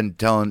 Karpis has been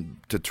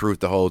telling the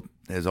truth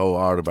his whole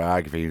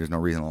autobiography. There's no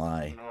reason to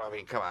lie. I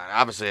mean, come on.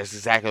 Obviously, that's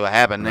exactly what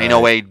happened. Ain't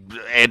no way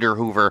Edgar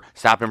Hoover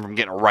stopped him from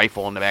getting a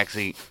rifle in the back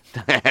seat.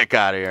 Heck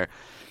out of here.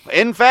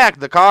 In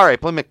fact, the car, a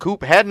Plymouth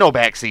Coupe, had no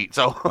back seat.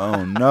 So.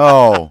 Oh,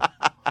 no.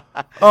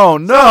 Oh,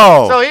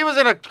 no. So he was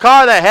in a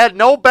car that had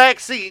no back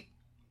seat,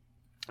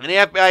 and the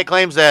FBI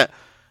claims that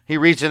he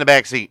reached in the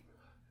back seat.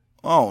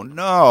 Oh,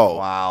 no.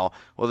 Wow.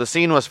 Well, the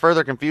scene was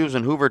further confused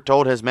when Hoover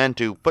told his men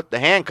to put the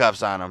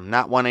handcuffs on him.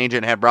 Not one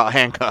agent had brought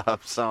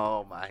handcuffs.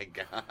 Oh, my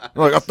God.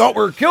 Like, I thought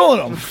we were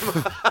killing him.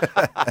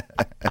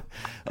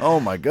 Oh,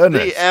 my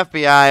goodness. The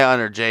FBI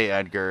under J.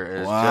 Edgar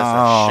is just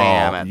a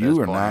sham at this point.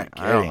 You are not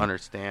kidding. I don't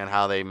understand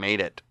how they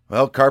made it.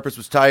 Well, Karpis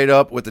was tied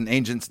up with an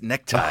agent's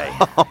necktie.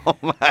 Oh,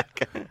 my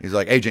God. He's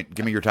like, Agent,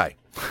 give me your tie.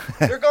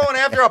 They're going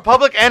after a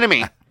public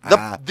enemy.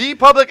 The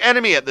public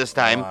enemy at this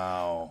time.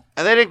 Wow.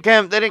 And they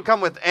didn't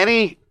come with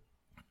any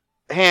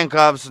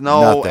handcuffs,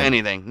 nothing.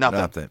 Anything.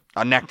 Nothing.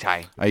 A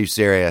necktie. Are you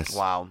serious?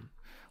 Wow.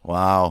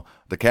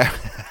 The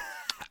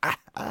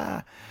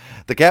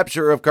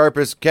capture of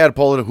Karpis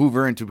catapulted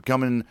Hoover into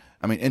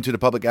the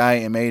public eye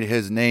and made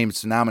his name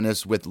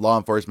synonymous with law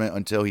enforcement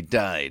until he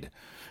died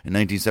in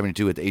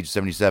 1972 at the age of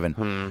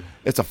 77.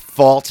 It's a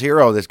false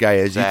hero, this guy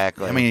is.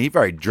 Exactly. He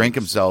probably drank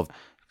himself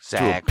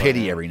to a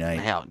pity every night.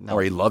 Hell, no.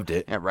 Or he loved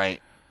it. Yeah,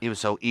 right. He was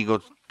so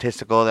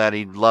egotistical that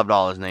he loved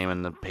all his name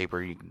in the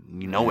paper. You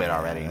know it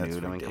already, that's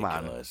dude. I mean, come on.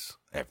 ridiculous.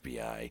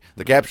 FBI.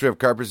 The capture of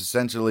Karpis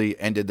essentially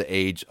ended the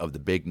age of the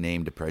big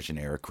name Depression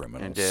era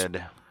criminals. It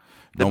did.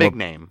 The big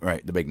name.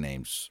 Right, the big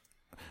names.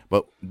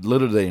 But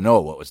little did they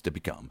know what was to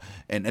become.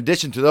 In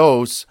addition to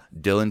those,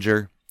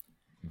 Dillinger,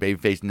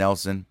 Babyface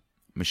Nelson,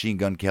 Machine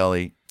Gun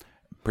Kelly,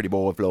 Pretty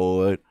Boy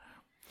Floyd,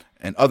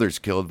 and others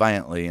killed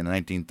violently in the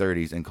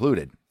 1930s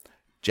included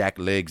Jack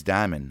Legs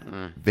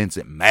Diamond,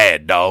 Vincent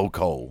Mad Dog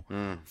Cole,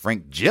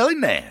 Frank Jelly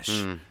Nash,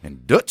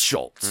 and Dutch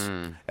Schultz.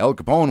 Al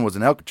Capone was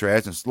in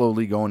Alcatraz and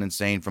slowly going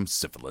insane from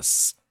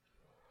syphilis.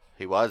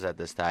 He was at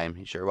this time.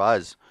 He sure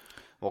was.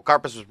 Well,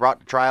 Karpis was brought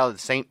to trial at the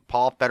St.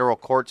 Paul Federal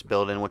Courts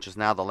building, which is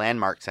now the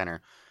Landmark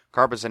Center.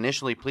 Karpis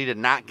initially pleaded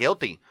not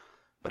guilty,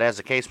 but as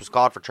the case was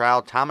called for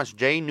trial, Thomas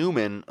J.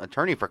 Newman,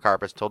 attorney for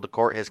Karpis, told the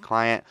court his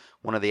client,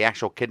 one of the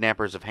actual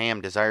kidnappers of Ham,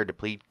 desired to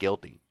plead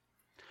guilty.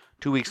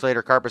 2 weeks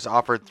later, Karpis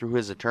offered through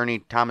his attorney,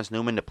 Thomas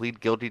Newman, to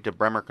plead guilty to the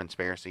Bremer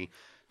conspiracy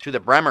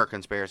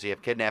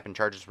if kidnapping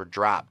charges were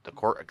dropped. The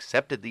court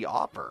accepted the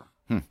offer.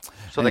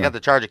 So they got the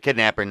charge of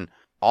kidnapping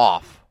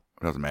off.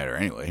 It doesn't matter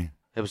anyway.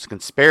 It was a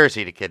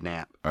conspiracy to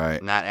kidnap,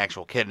 right? Not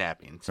actual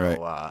kidnapping. So,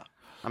 right.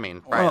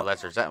 Probably a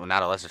lesser sentence.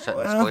 Not a lesser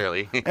sentence,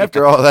 clearly.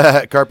 After all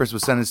that, Karpis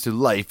was sentenced to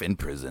life in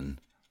prison.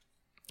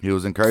 He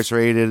was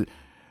incarcerated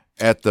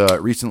at the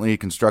recently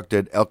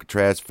constructed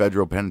Alcatraz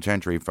Federal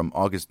Penitentiary from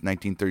August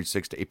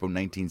 1936 to April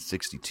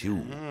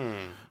 1962.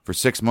 For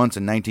 6 months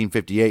in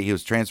 1958, he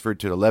was transferred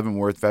to the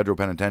Leavenworth Federal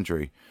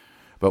Penitentiary,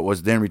 but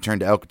was then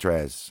returned to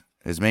Alcatraz.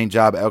 His main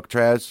job at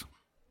Alcatraz,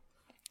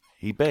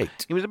 he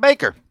baked. He was a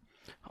baker.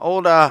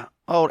 Old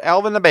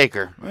Alvin the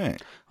Baker.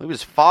 Right. He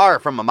was far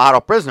from a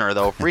model prisoner,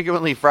 though,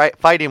 frequently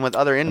fighting with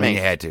other inmates.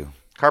 You had to.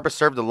 Karpis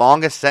served the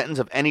longest sentence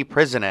of any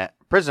prisoner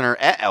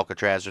at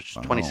Alcatraz, which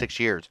was 26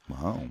 years.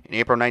 Wow. In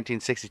April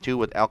 1962,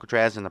 with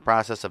Alcatraz in the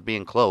process of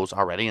being closed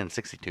already in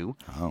 62,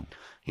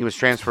 he was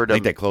transferred to... I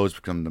think they closed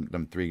because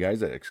them 3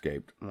 guys that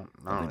escaped. Well,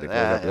 I think they that,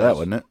 closed after that,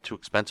 wasn't it? Too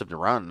expensive to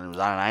run. It was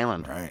on an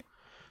island. Right.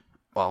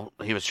 Well,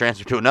 he was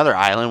transferred to another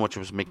island, which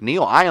was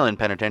McNeil Island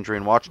Penitentiary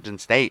in Washington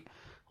State.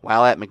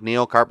 While at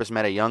McNeil, Karpis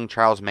met a young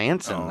Charles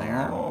Manson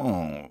there.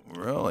 Oh,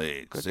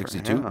 really? Good for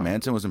 62? him.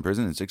 Manson was in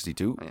prison in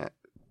 62? Yeah.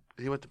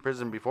 He went to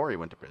prison before he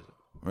went to prison.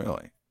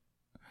 Really?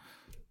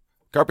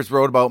 Karpis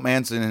wrote about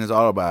Manson in his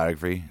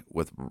autobiography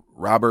with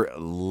Robert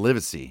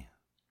Livesey,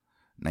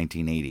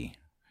 1980.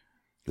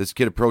 This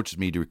kid approaches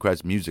me to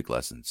request music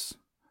lessons.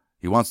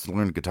 He wants to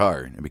learn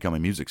guitar and become a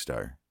music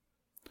star.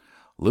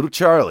 Little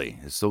Charlie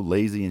is so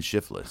lazy and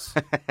shiftless.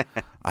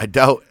 I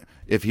doubt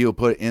if he'll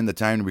put in the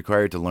time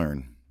required to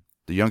learn.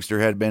 The youngster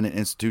had been in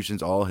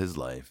institutions all his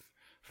life.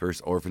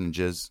 First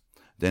orphanages,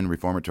 then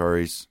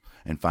reformatories,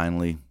 and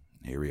finally,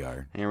 here we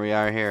are. Here we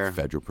are here.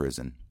 Federal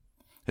prison.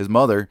 His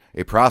mother,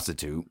 a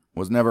prostitute,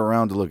 was never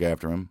around to look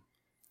after him.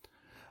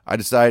 I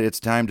decide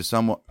it's time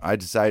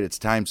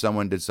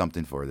someone did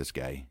something for this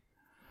guy.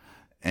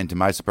 And to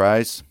my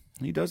surprise,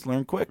 he does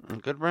learn quick.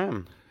 Good for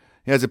him.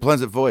 He has a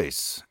pleasant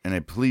voice and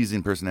a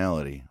pleasing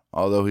personality,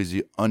 although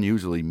he's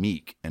unusually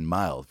meek and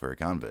mild for a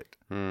convict.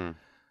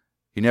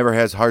 He never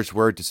has harsh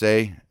word to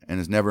say and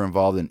is never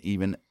involved in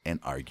even an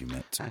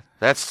argument.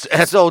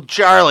 That's old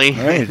Charlie.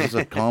 Right, he's just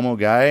a calm old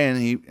guy,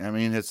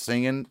 and his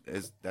singing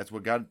that's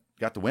what got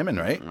the women,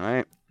 right?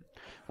 Right.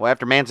 Well,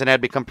 after Manson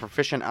had become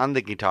proficient on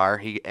the guitar,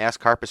 he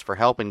asked Karpis for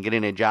help in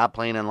getting a job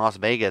playing in Las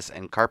Vegas,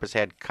 and Karpis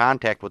had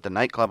contact with the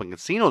nightclub and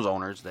casinos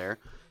owners there.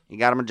 He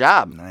got him a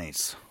job.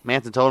 Nice.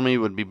 Manson told him he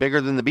would be bigger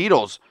than the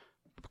Beatles.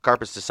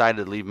 Karpis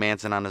decided to leave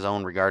Manson on his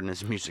own regarding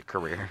his music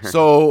career.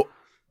 So,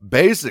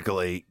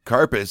 basically,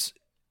 Karpis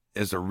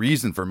is a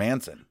reason for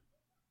Manson.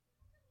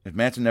 If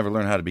Manson never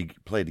learned how to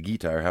play the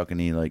guitar, how can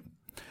he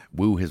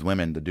woo his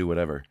women to do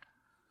whatever?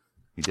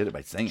 He did it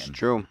by singing. It's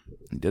true.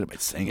 He did it by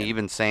singing. He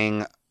even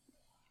sang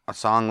a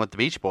song with the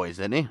Beach Boys,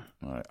 didn't he?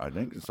 I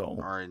think so.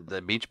 Or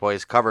the Beach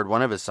Boys covered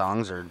one of his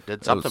songs or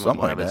did something with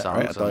one of his songs.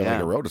 Right? I thought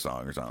he wrote a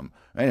song or something.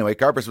 Anyway,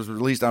 Karpis was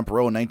released on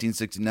parole in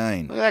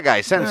 1969. Look at that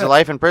guy. Sentenced to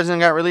life in prison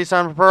and got released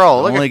on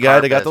parole. Look Only at guy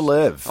Karpis. that got to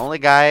live.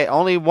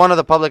 Only one of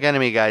the Public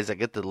Enemy guys that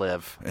get to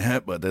live. Yeah,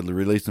 but they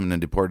released him and then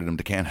deported him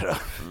to Canada.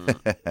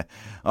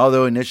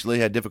 Although initially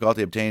had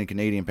difficulty obtaining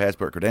Canadian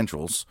passport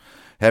credentials,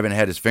 having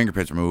had his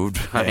fingerprints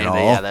removed.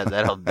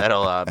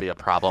 That'll be a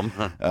problem.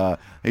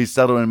 He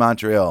settled in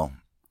Montreal.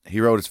 He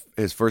wrote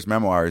his first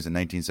memoirs in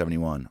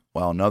 1971,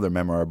 while another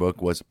memoir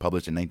book was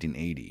published in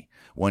 1980,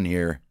 1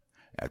 year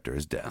after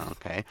his death.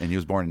 Okay. And he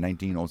was born in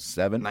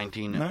 1907.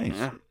 Nice.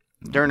 Yeah.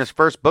 During his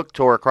first book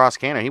tour across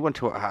Canada, he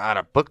went on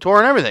a book tour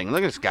and everything.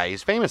 Look at this guy.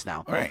 He's famous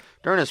now. All right.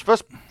 During his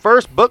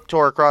first book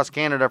tour across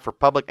Canada for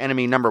Public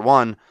Enemy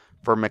 #1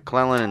 for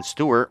McClellan and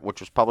Stewart,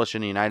 which was published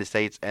in the United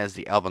States as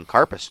the Alvin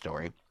Karpis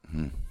story.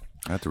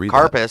 I have to read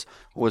Karpis,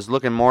 who was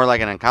looking more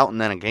like an accountant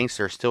than a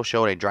gangster, still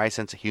showed a dry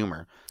sense of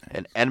humor.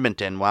 In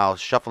Edmonton, while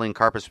shuffling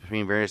Karpis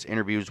between various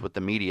interviews with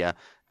the media,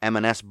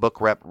 M&S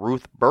book rep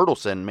Ruth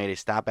Bertelson made a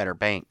stop at her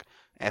bank.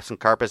 Asking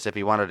Karpis if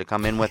he wanted to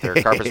come in with her,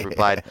 Karpis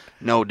replied,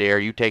 "No, dear,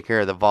 you take care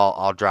of the vault,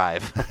 I'll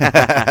drive."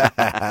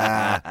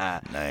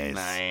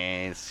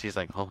 Nice. She's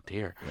like, "Oh,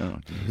 dear." Oh,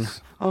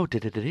 jeez. Oh,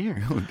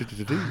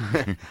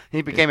 dear.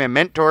 He became a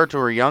mentor to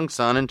her young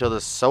son until the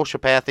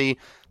sociopathy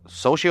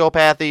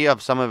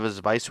of some of his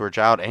advice to her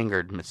child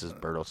angered Mrs.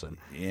 Bertelson.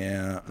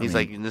 Yeah. He's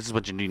like, "This is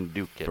what you need to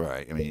do, kid."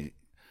 Right. I mean,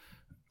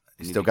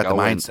 he still got the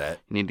mindset.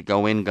 You need to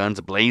go in guns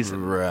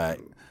blazing. Right.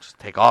 Just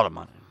take all the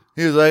money.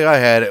 He was like, I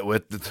had it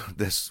with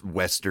this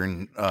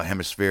Western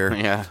hemisphere.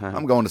 Yeah.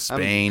 I'm going to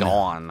Spain. I'm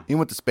gone. He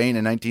went to Spain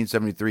in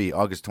 1973,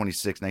 August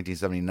 26,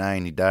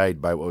 1979. He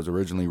died by what was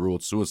originally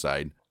ruled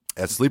suicide,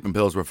 as sleeping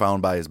pills were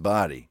found by his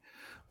body,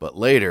 but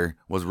later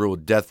was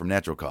ruled death from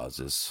natural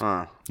causes.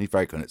 Huh. He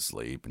probably couldn't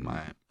sleep. And,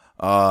 Right.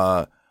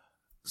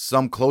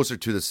 some closer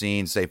to the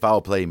scene say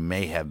foul play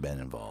may have been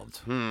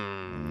involved.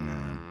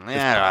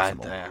 Yeah,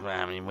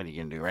 I mean, what are you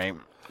going to do, right?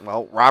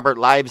 Well, Robert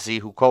Livesey,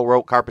 who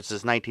co-wrote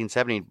Karpis'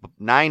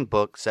 1979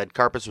 book, said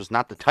Karpis was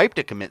not the type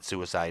to commit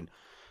suicide.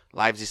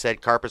 Livesey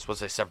said Karpis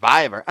was a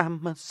survivor.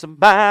 I'm a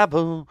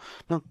survivor,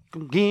 not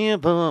gonna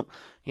give up.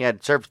 He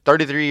had served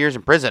 33 years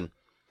in prison,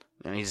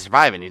 and he's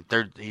surviving.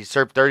 He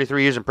served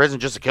 33 years in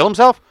prison just to kill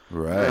himself?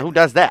 Right. Who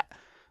does that?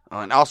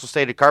 And also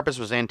stated Karpis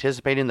was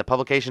anticipating the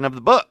publication of the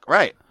book.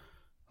 Right.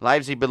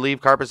 Livesey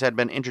believed Karpis had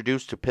been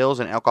introduced to pills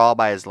and alcohol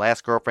by his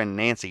last girlfriend,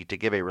 Nancy, to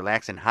give a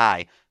relaxing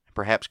high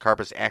Perhaps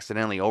Karpis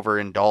accidentally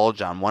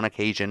overindulged on one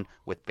occasion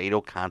with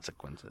fatal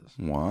consequences.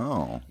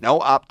 Wow. No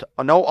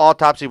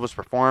autopsy was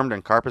performed,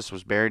 and Karpis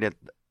was buried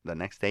the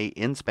next day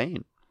in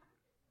Spain.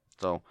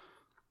 So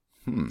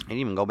he didn't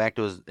even go back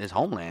to his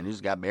homeland. He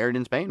just got buried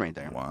in Spain right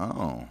there.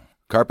 Wow.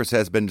 Karpis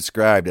has been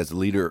described as the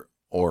leader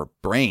or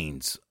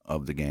brains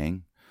of the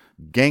gang.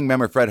 Gang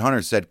member Fred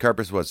Hunter said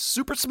Karpis was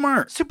super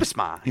smart. Super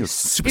smart. He was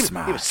super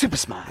smart. He was super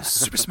smart. He was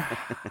super smart.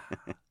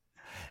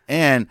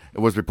 And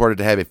it was reported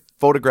to have a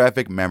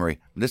photographic memory.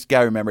 This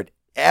guy remembered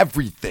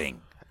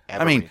everything.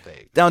 I mean,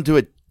 down to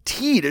a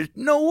T. There's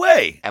no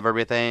way.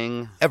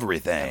 Everything.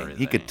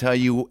 He could tell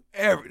you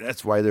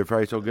That's why they're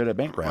probably so good at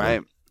bank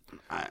robbery.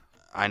 Right.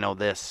 I know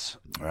this.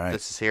 Right.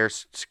 This is here.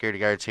 Security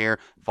guard's here.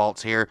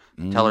 Vault's here.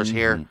 Teller's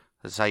here.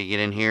 This is how you get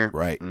in here.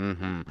 Right.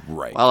 Mm-hmm.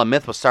 Right. Well, a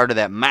myth was started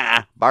that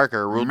Ma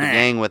Barker ruled the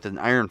gang with an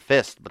iron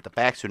fist, but the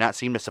facts do not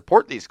seem to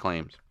support these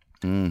claims.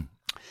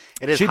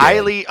 It is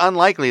highly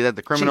unlikely that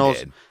the criminals...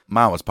 She did.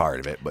 Ma was part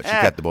of it, but she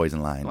kept the boys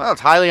in line. Well,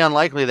 it's highly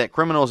unlikely that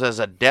criminals as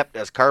adept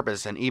as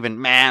Karpis, and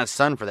even Ma's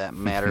son for that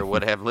matter,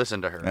 would have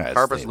listened to her.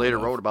 Karpis later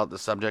wrote about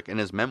this subject in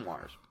his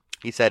memoirs.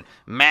 He said,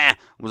 Ma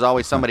was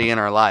always somebody in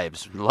our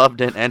lives.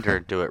 Loved and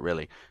entered to it,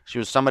 really. She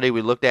was somebody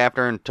we looked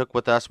after and took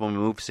with us when we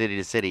moved city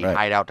to city,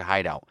 hideout to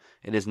hideout.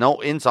 It is no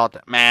insult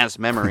to Ma's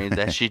memory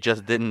that she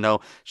just didn't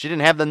know. She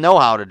didn't have the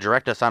know-how to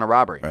direct us on a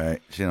robbery.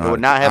 Right. She didn't know it would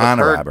not have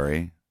occurred, a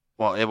robbery.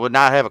 Well, it would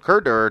not have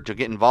occurred to her to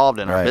get involved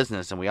in our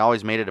business, and we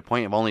always made it a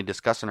point of only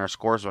discussing our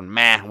scores when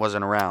Ma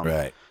wasn't around.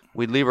 Right.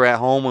 We'd leave her at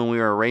home when we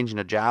were arranging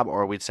a job,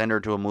 or we'd send her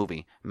to a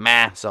movie.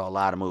 Ma saw a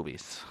lot of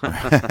movies.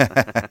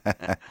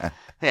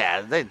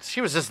 Yeah,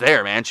 she was just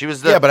there, man. She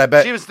was the but I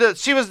bet she was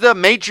the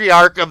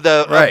matriarch of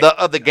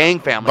the gang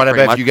family. But I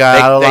bet if you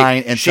got out of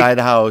line inside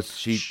the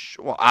house,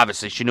 well,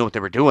 obviously she knew what they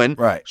were doing.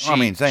 Right.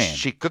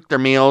 She cooked their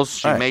meals.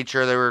 She made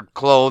sure they were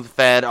clothed,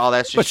 fed, all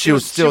that. But she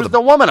was still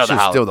the woman of the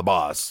house. She was still the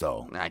boss,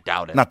 so I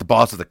doubt it. Not the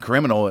boss of the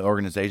criminal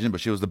organization,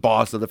 but she was the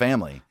boss of the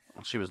family.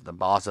 She was the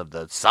boss of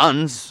the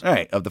sons.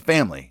 Right, of the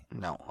family.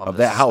 No, of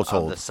that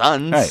household. Of the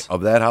sons. Right,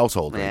 of that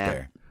household right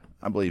there.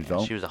 I believe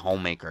so. She was a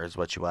homemaker is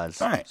what she was.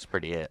 Right. That's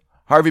pretty it.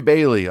 Harvey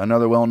Bailey,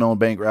 another well-known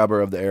bank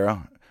robber of the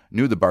era,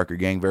 knew the Barker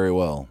gang very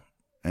well.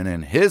 And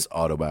in his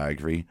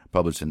autobiography,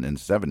 published in the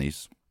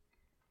 70s,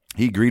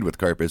 he agreed with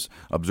Karpis,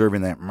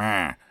 observing that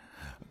Ma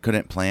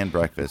couldn't plan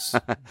breakfast.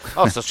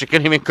 Oh, so she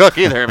couldn't even cook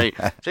either. I mean,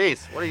 jeez,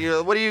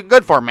 what are you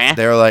good for, man?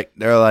 They're like,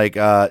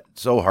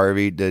 so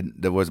Harvey,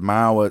 was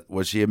Ma,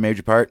 was she a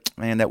major part?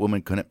 Man, that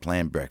woman couldn't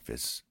plan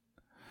breakfast.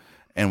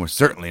 And was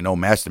certainly no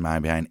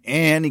mastermind behind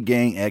any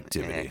gang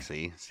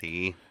activity.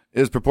 See. It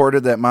was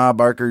purported that Ma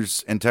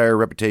Barker's entire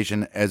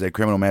reputation as a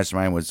criminal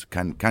mastermind was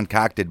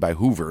concocted by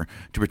Hoover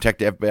to protect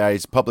the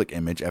FBI's public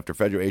image after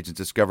federal agents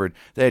discovered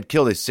they had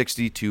killed a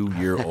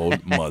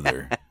 62-year-old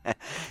mother.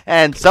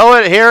 And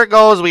so here it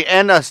goes. We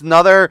end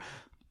another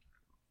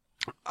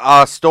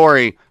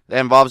story that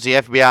involves the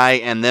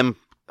FBI and them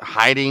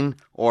hiding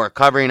or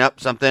covering up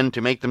something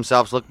to make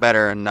themselves look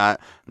better and not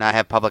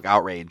have public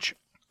outrage.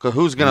 Because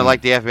who's going to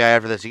like the FBI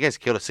after this? You guys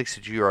killed a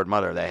 62-year-old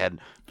mother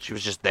she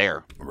was just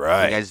there.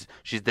 Right. You guys,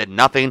 she did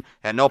nothing,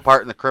 had no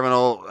part in the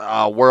criminal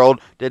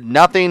world, did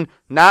nothing,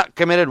 not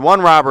committed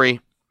one robbery,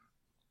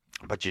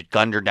 but you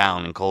gunned her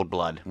down in cold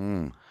blood.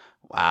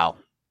 Wow.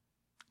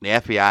 The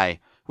FBI.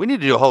 We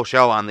need to do a whole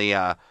show on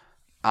the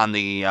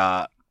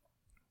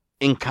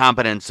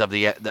incompetence of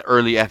the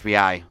early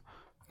FBI.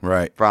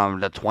 Right. From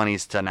the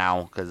 20s to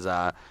now, because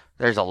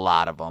there's a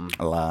lot of them.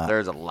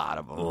 There's a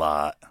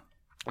lot.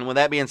 And with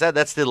that being said,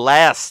 that's the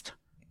last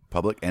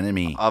Public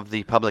Enemy of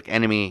the Public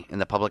Enemy in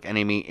the Public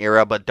Enemy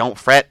era. But don't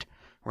fret,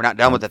 we're not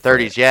done with the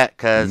 30s yet,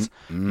 because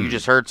you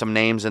just heard some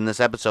names in this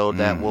episode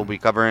that we'll be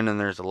covering, and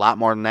there's a lot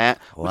more than that.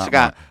 We still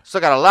got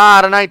a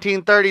lot of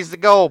 1930s to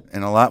go,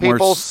 and a lot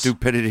more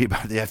stupidity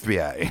by the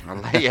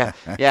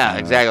FBI. yeah,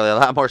 exactly. A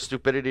lot more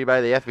stupidity by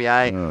the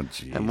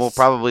FBI, and we'll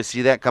probably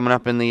see that coming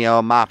up in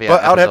the Mafia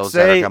episodes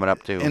that are coming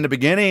up too. In the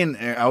beginning,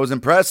 I was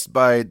impressed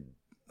by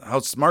how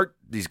smart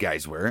these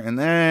guys were, and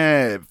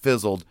then it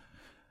fizzled.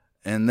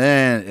 And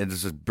then it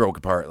just broke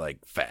apart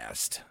like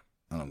fast.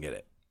 I don't get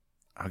it.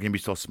 How can you be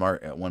so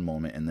smart at one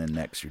moment and then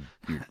next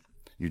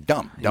you're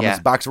dumb? Dumb as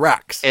a box of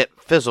rocks. It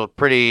fizzled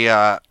pretty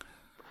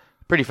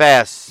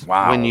fast.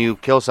 Wow. When you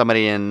kill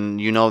somebody and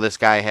this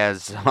guy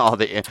has all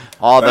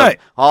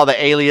the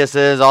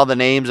aliases, all the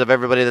names of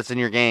everybody that's in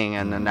your gang,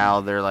 and then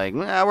now they're like,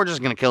 we're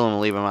just gonna kill him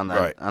and leave him on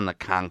the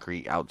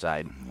concrete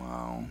outside.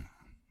 Wow.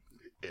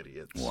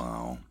 Idiots.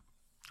 Wow.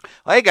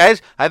 Well, hey,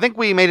 guys, I think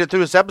we made it through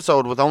this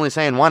episode with only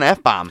saying one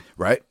F-bomb.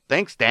 Right.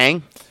 Thanks,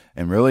 dang.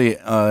 And really,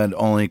 the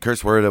only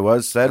curse word it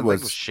was said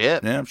was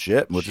shit. Yeah,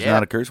 shit, which is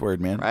not a curse word,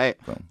 man. Right.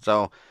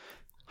 So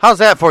how's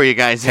that for you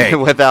guys? Hey.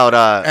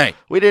 Without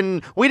we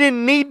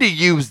didn't need to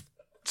use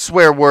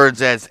swear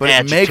words as but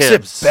adjectives. It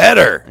makes it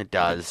better. It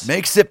does.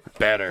 Makes it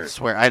better. I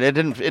swear, it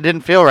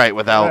didn't feel right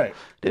without. Right.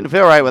 Didn't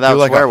feel right without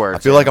swear words. I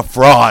feel like a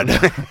fraud.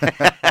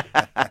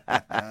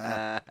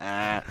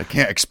 I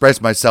can't express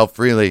myself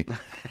freely.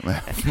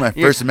 My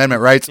First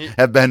Amendment rights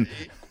have been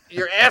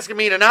You're asking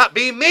me to not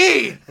be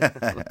me.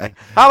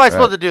 How am I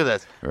supposed to do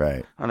this?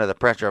 Right. Under the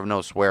pressure of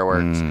no swear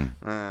words.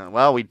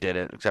 Well, we did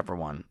it, except for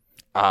one.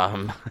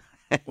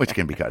 Which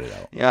can be cut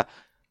out. Yeah.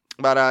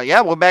 But,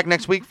 yeah, we're back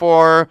next week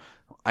for,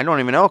 I don't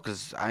even know,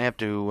 because I have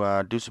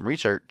to do some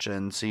research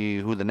and see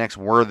who the next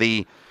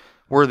worthy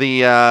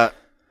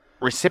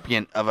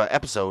recipient of an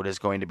episode is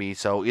going to be.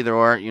 So either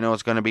or,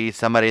 it's going to be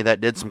somebody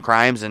that did some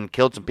crimes and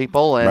killed some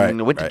people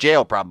and went to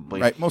jail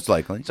probably. Right, most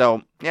likely.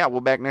 So, yeah, we'll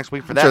back next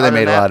week for that. I'm sure they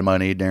made a lot of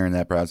money during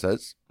that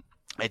process.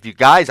 If you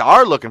guys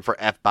are looking for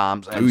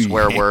F-bombs and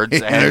swear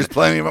words, and there's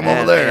plenty of them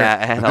over there.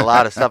 Yeah, and a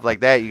lot of stuff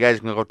like that, you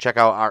guys can go check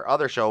out our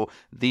other show,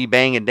 The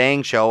Bang and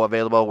Dang Show,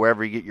 available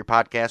wherever you get your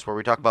podcasts, where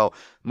we talk about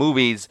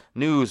movies,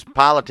 news,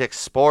 politics,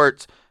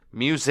 sports,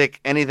 music,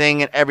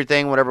 anything and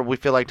everything, whatever we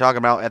feel like talking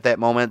about at that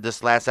moment.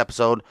 This last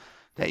episode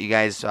that you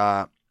guys,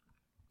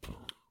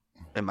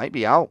 it might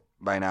be out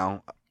by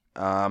now.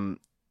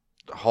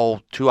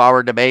 Whole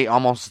 2-hour debate,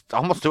 almost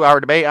 2-hour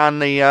debate on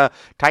the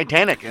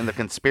Titanic and the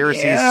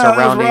conspiracies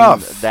surrounding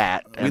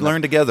that. We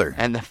learned together.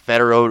 And the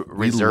Federal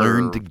Reserve. We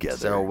learned together.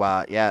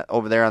 So, yeah,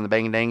 over there on the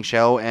Bang and Dang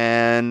Show.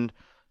 And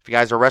if you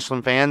guys are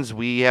wrestling fans,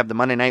 we have the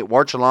Monday Night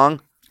Watch Along.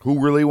 Who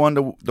really won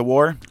the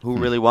war? Who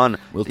really won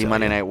the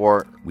Monday Night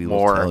War? We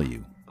will tell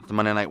you. The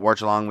Monday Night Watch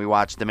Along. We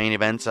watch the main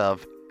events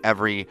of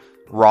every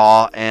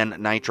Raw and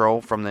Nitro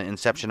from the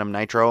inception of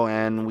Nitro,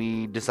 and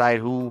we decide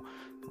who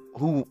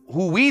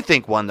we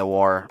think won the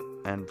war.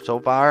 And so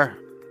far,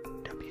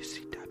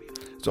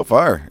 WCW. So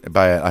far,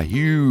 by a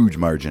huge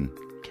margin.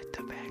 Get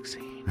the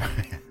vaccine.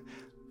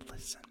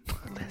 Listen.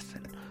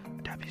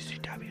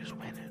 WCW's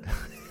winning.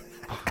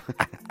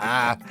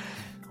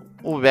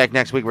 We'll be back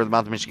next week with the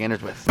Mouth of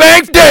Michiganders with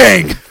Bang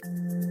Dang!